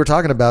 please. We were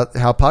talking about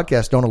how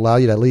podcasts don't allow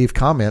you to leave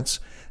comments,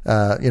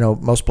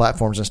 most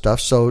platforms and stuff.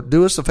 So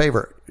do us a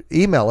favor.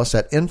 Email us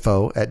at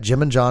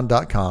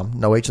info@jimandjohn.com.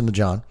 No H in the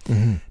John.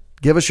 Mm-hmm.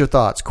 Give us your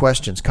thoughts,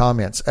 questions,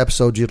 comments,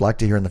 episodes you'd like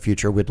to hear in the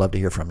future. We'd love to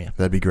hear from you.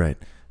 That'd be great.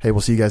 Hey,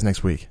 we'll see you guys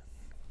next week.